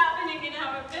 What is happening in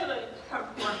our village? Her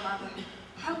poor mother.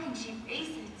 How can she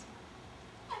face it?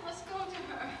 I must go to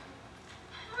her.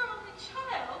 Her only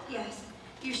child. Yes,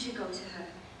 you should go to her.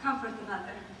 Comfort the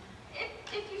mother.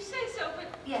 If you say so, but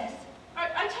Yes.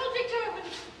 I told Victor I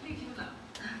wouldn't leave you alone.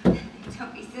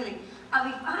 Don't be silly. I'll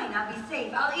be fine. I'll be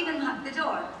safe. I'll even lock the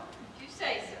door. If you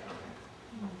say so.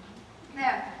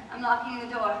 There. I'm locking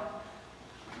the door.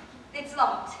 It's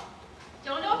locked.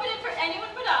 Don't open it for anyone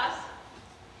but us.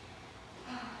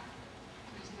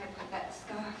 Where did I put that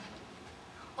scarf?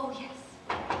 Oh, yes.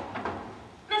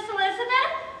 Miss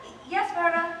Elizabeth? Yes,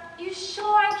 Barbara? You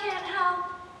sure I can't help?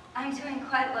 I'm doing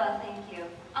quite well, thank you.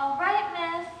 All right,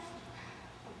 miss.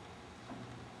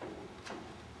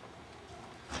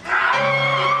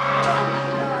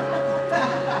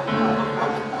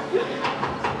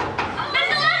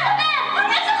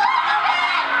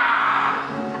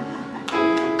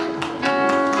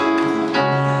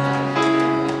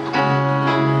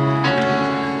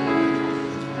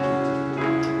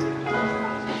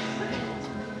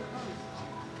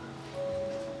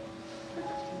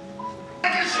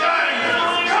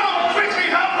 Come, quickly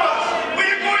help us! We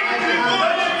are going to the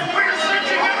woods! We are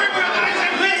searching everywhere that is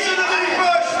in Listen to me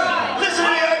first! Listen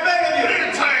to me, I beg of you!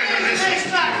 We're tired of this. It's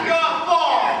not your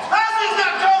fault! How does this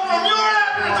not come from your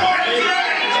laboratory?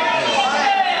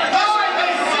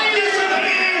 Listen to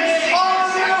me, all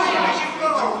of you!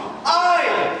 I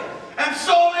am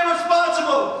solely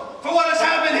responsible for what has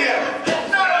happened here.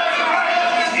 And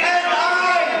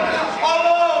I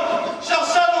alone shall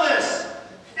settle this.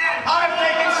 I've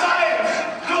taken science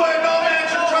to where no man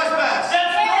should trespass. And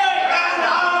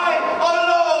I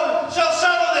alone shall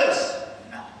settle this.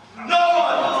 No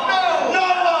one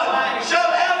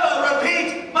shall ever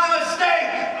repeat my mistake.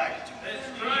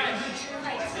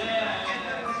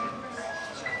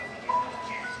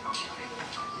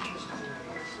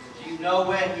 Do you know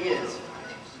where he is?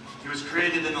 He was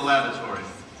created in the laboratory.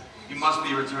 He must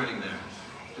be returning there.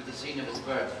 To the scene of his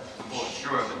birth. Oh,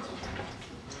 sure of it.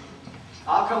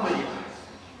 I'll come with you.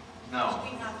 No.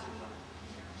 We have to.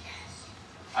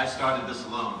 I started this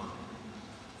alone.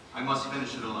 I must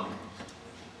finish it alone.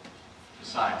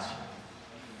 Besides,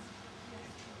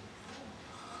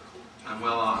 I'm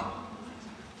well on.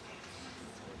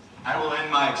 I will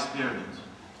end my experiment.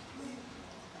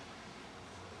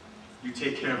 You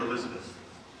take care of Elizabeth.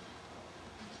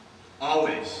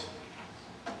 Always.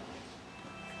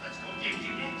 Let's go dig it.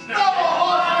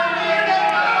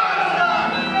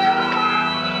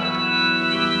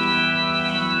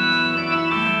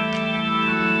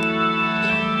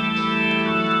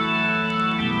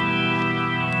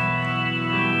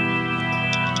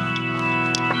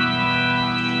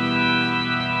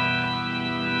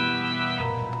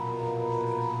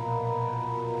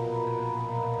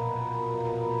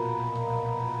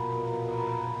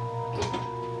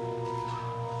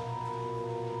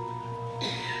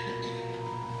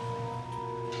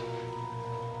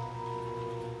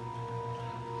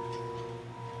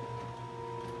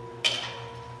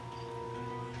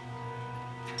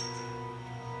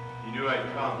 You knew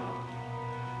I'd come.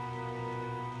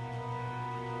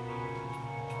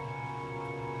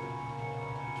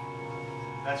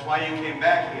 That's why you came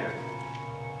back here.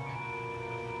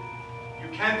 You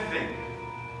can think.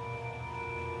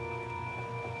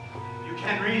 You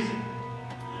can reason.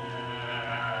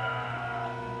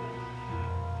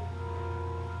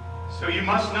 So you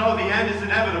must know the end is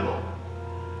inevitable.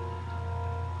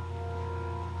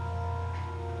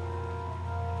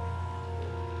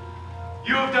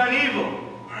 You have done evil.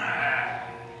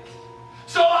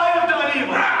 So I have done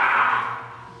evil.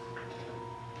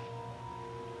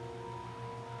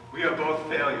 We are both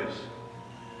failures.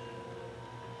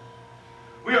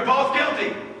 We are both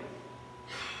guilty.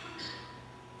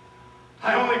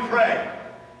 I only pray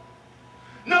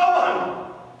no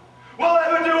one will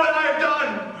ever do what I have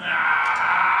done.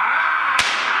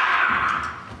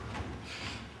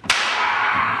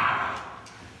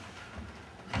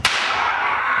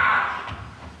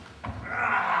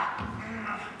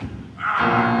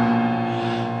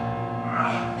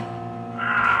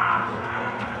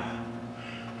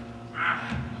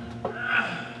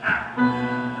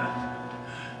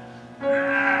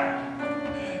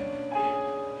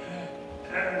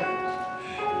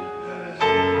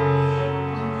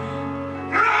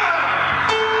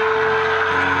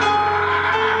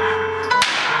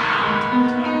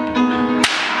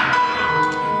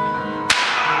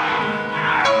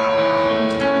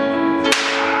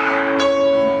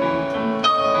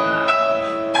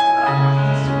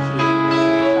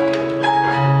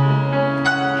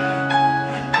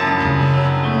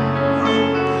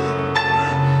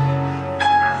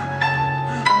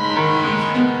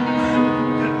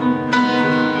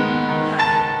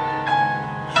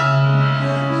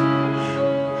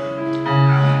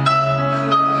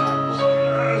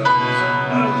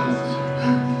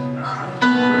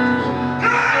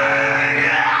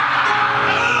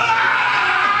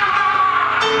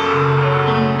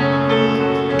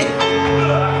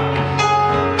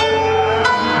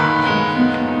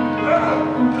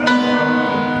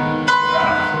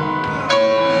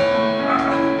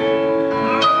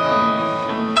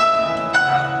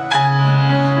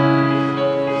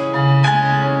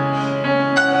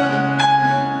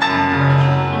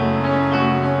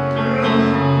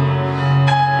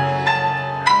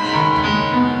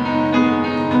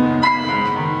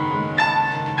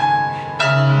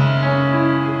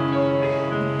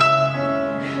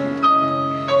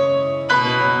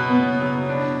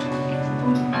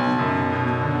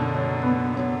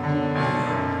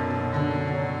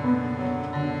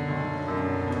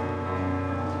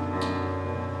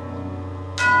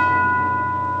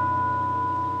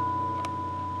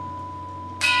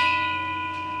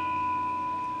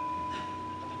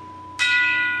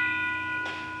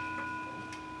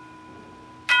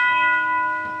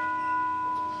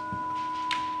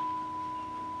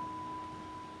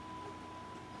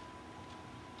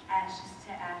 Ashes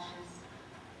to ashes,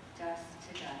 dust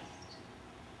to dust.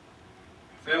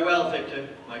 Farewell, Victor,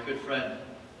 my good friend.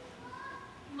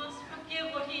 You must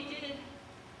forgive what he did.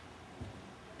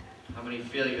 How many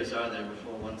failures are there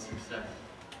before one success?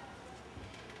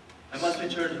 I must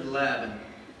return to the lab and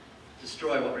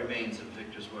destroy what remains of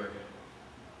Victor's work.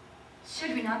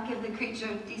 Should we not give the creature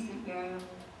a decent burial?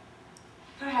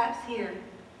 Perhaps here,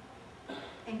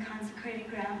 in consecrated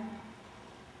ground?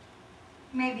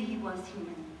 Maybe he was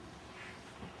human.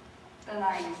 The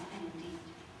line is thin indeed.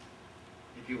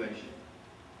 If you wish.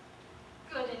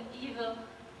 Good and evil.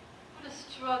 What a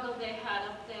struggle they had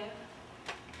up there.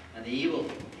 And the evil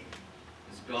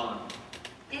is gone.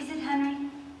 Is it, Henry?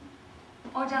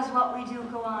 Or does what we do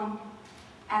go on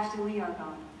after we are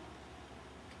gone?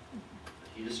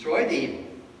 But He destroyed the evil.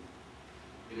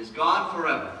 It is gone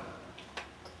forever.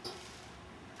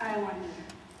 I wonder.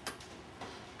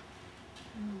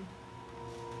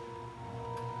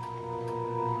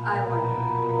 I wonder.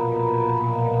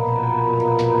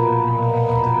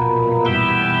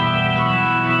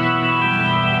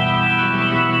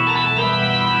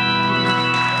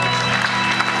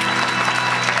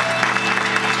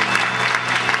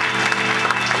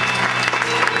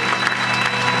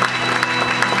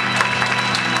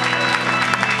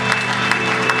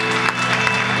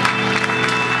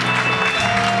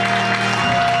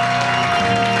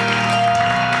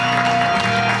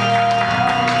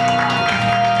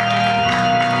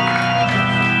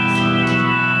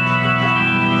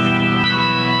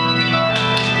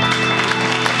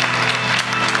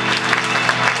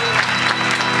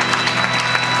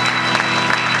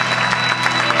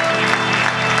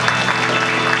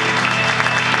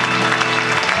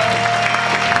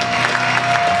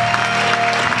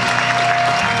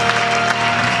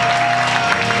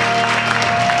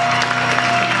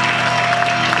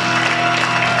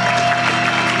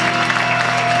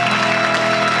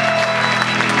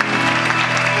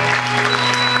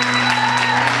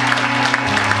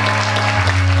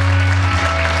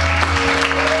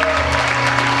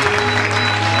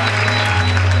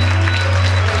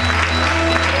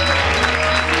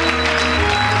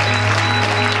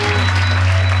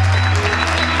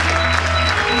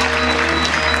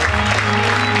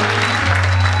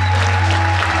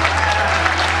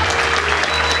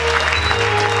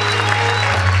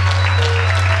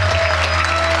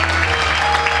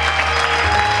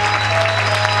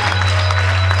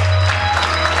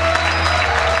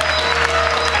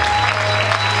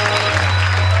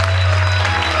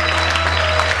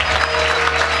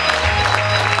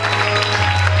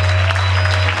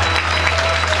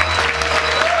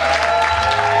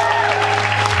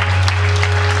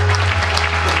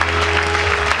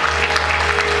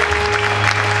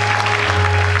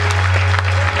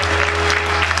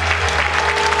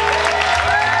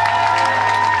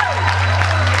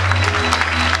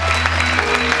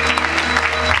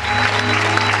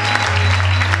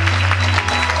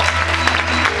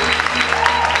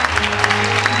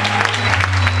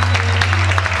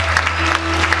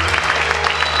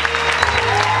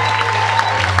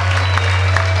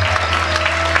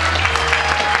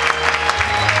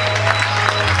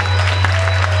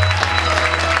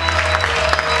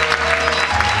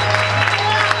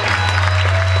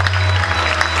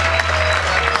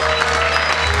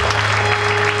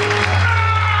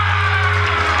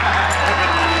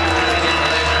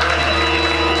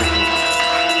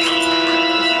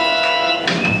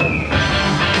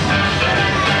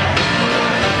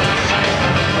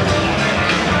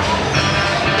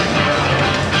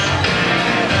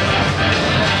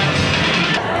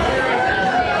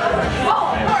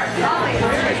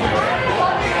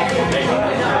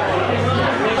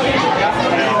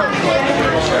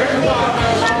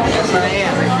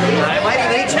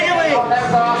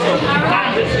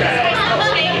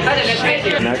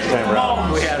 Next time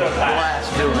around. We had a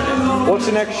blast doing it. What's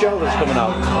the next show that's coming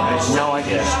out? No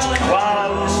idea.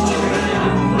 Wow.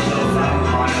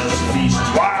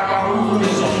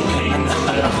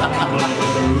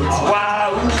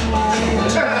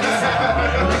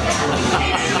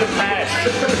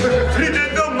 He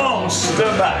did the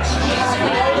monster mash.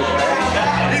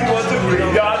 He was a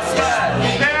 3-yard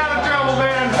smash. Stay out of trouble,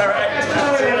 man. All right.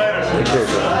 See you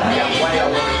later.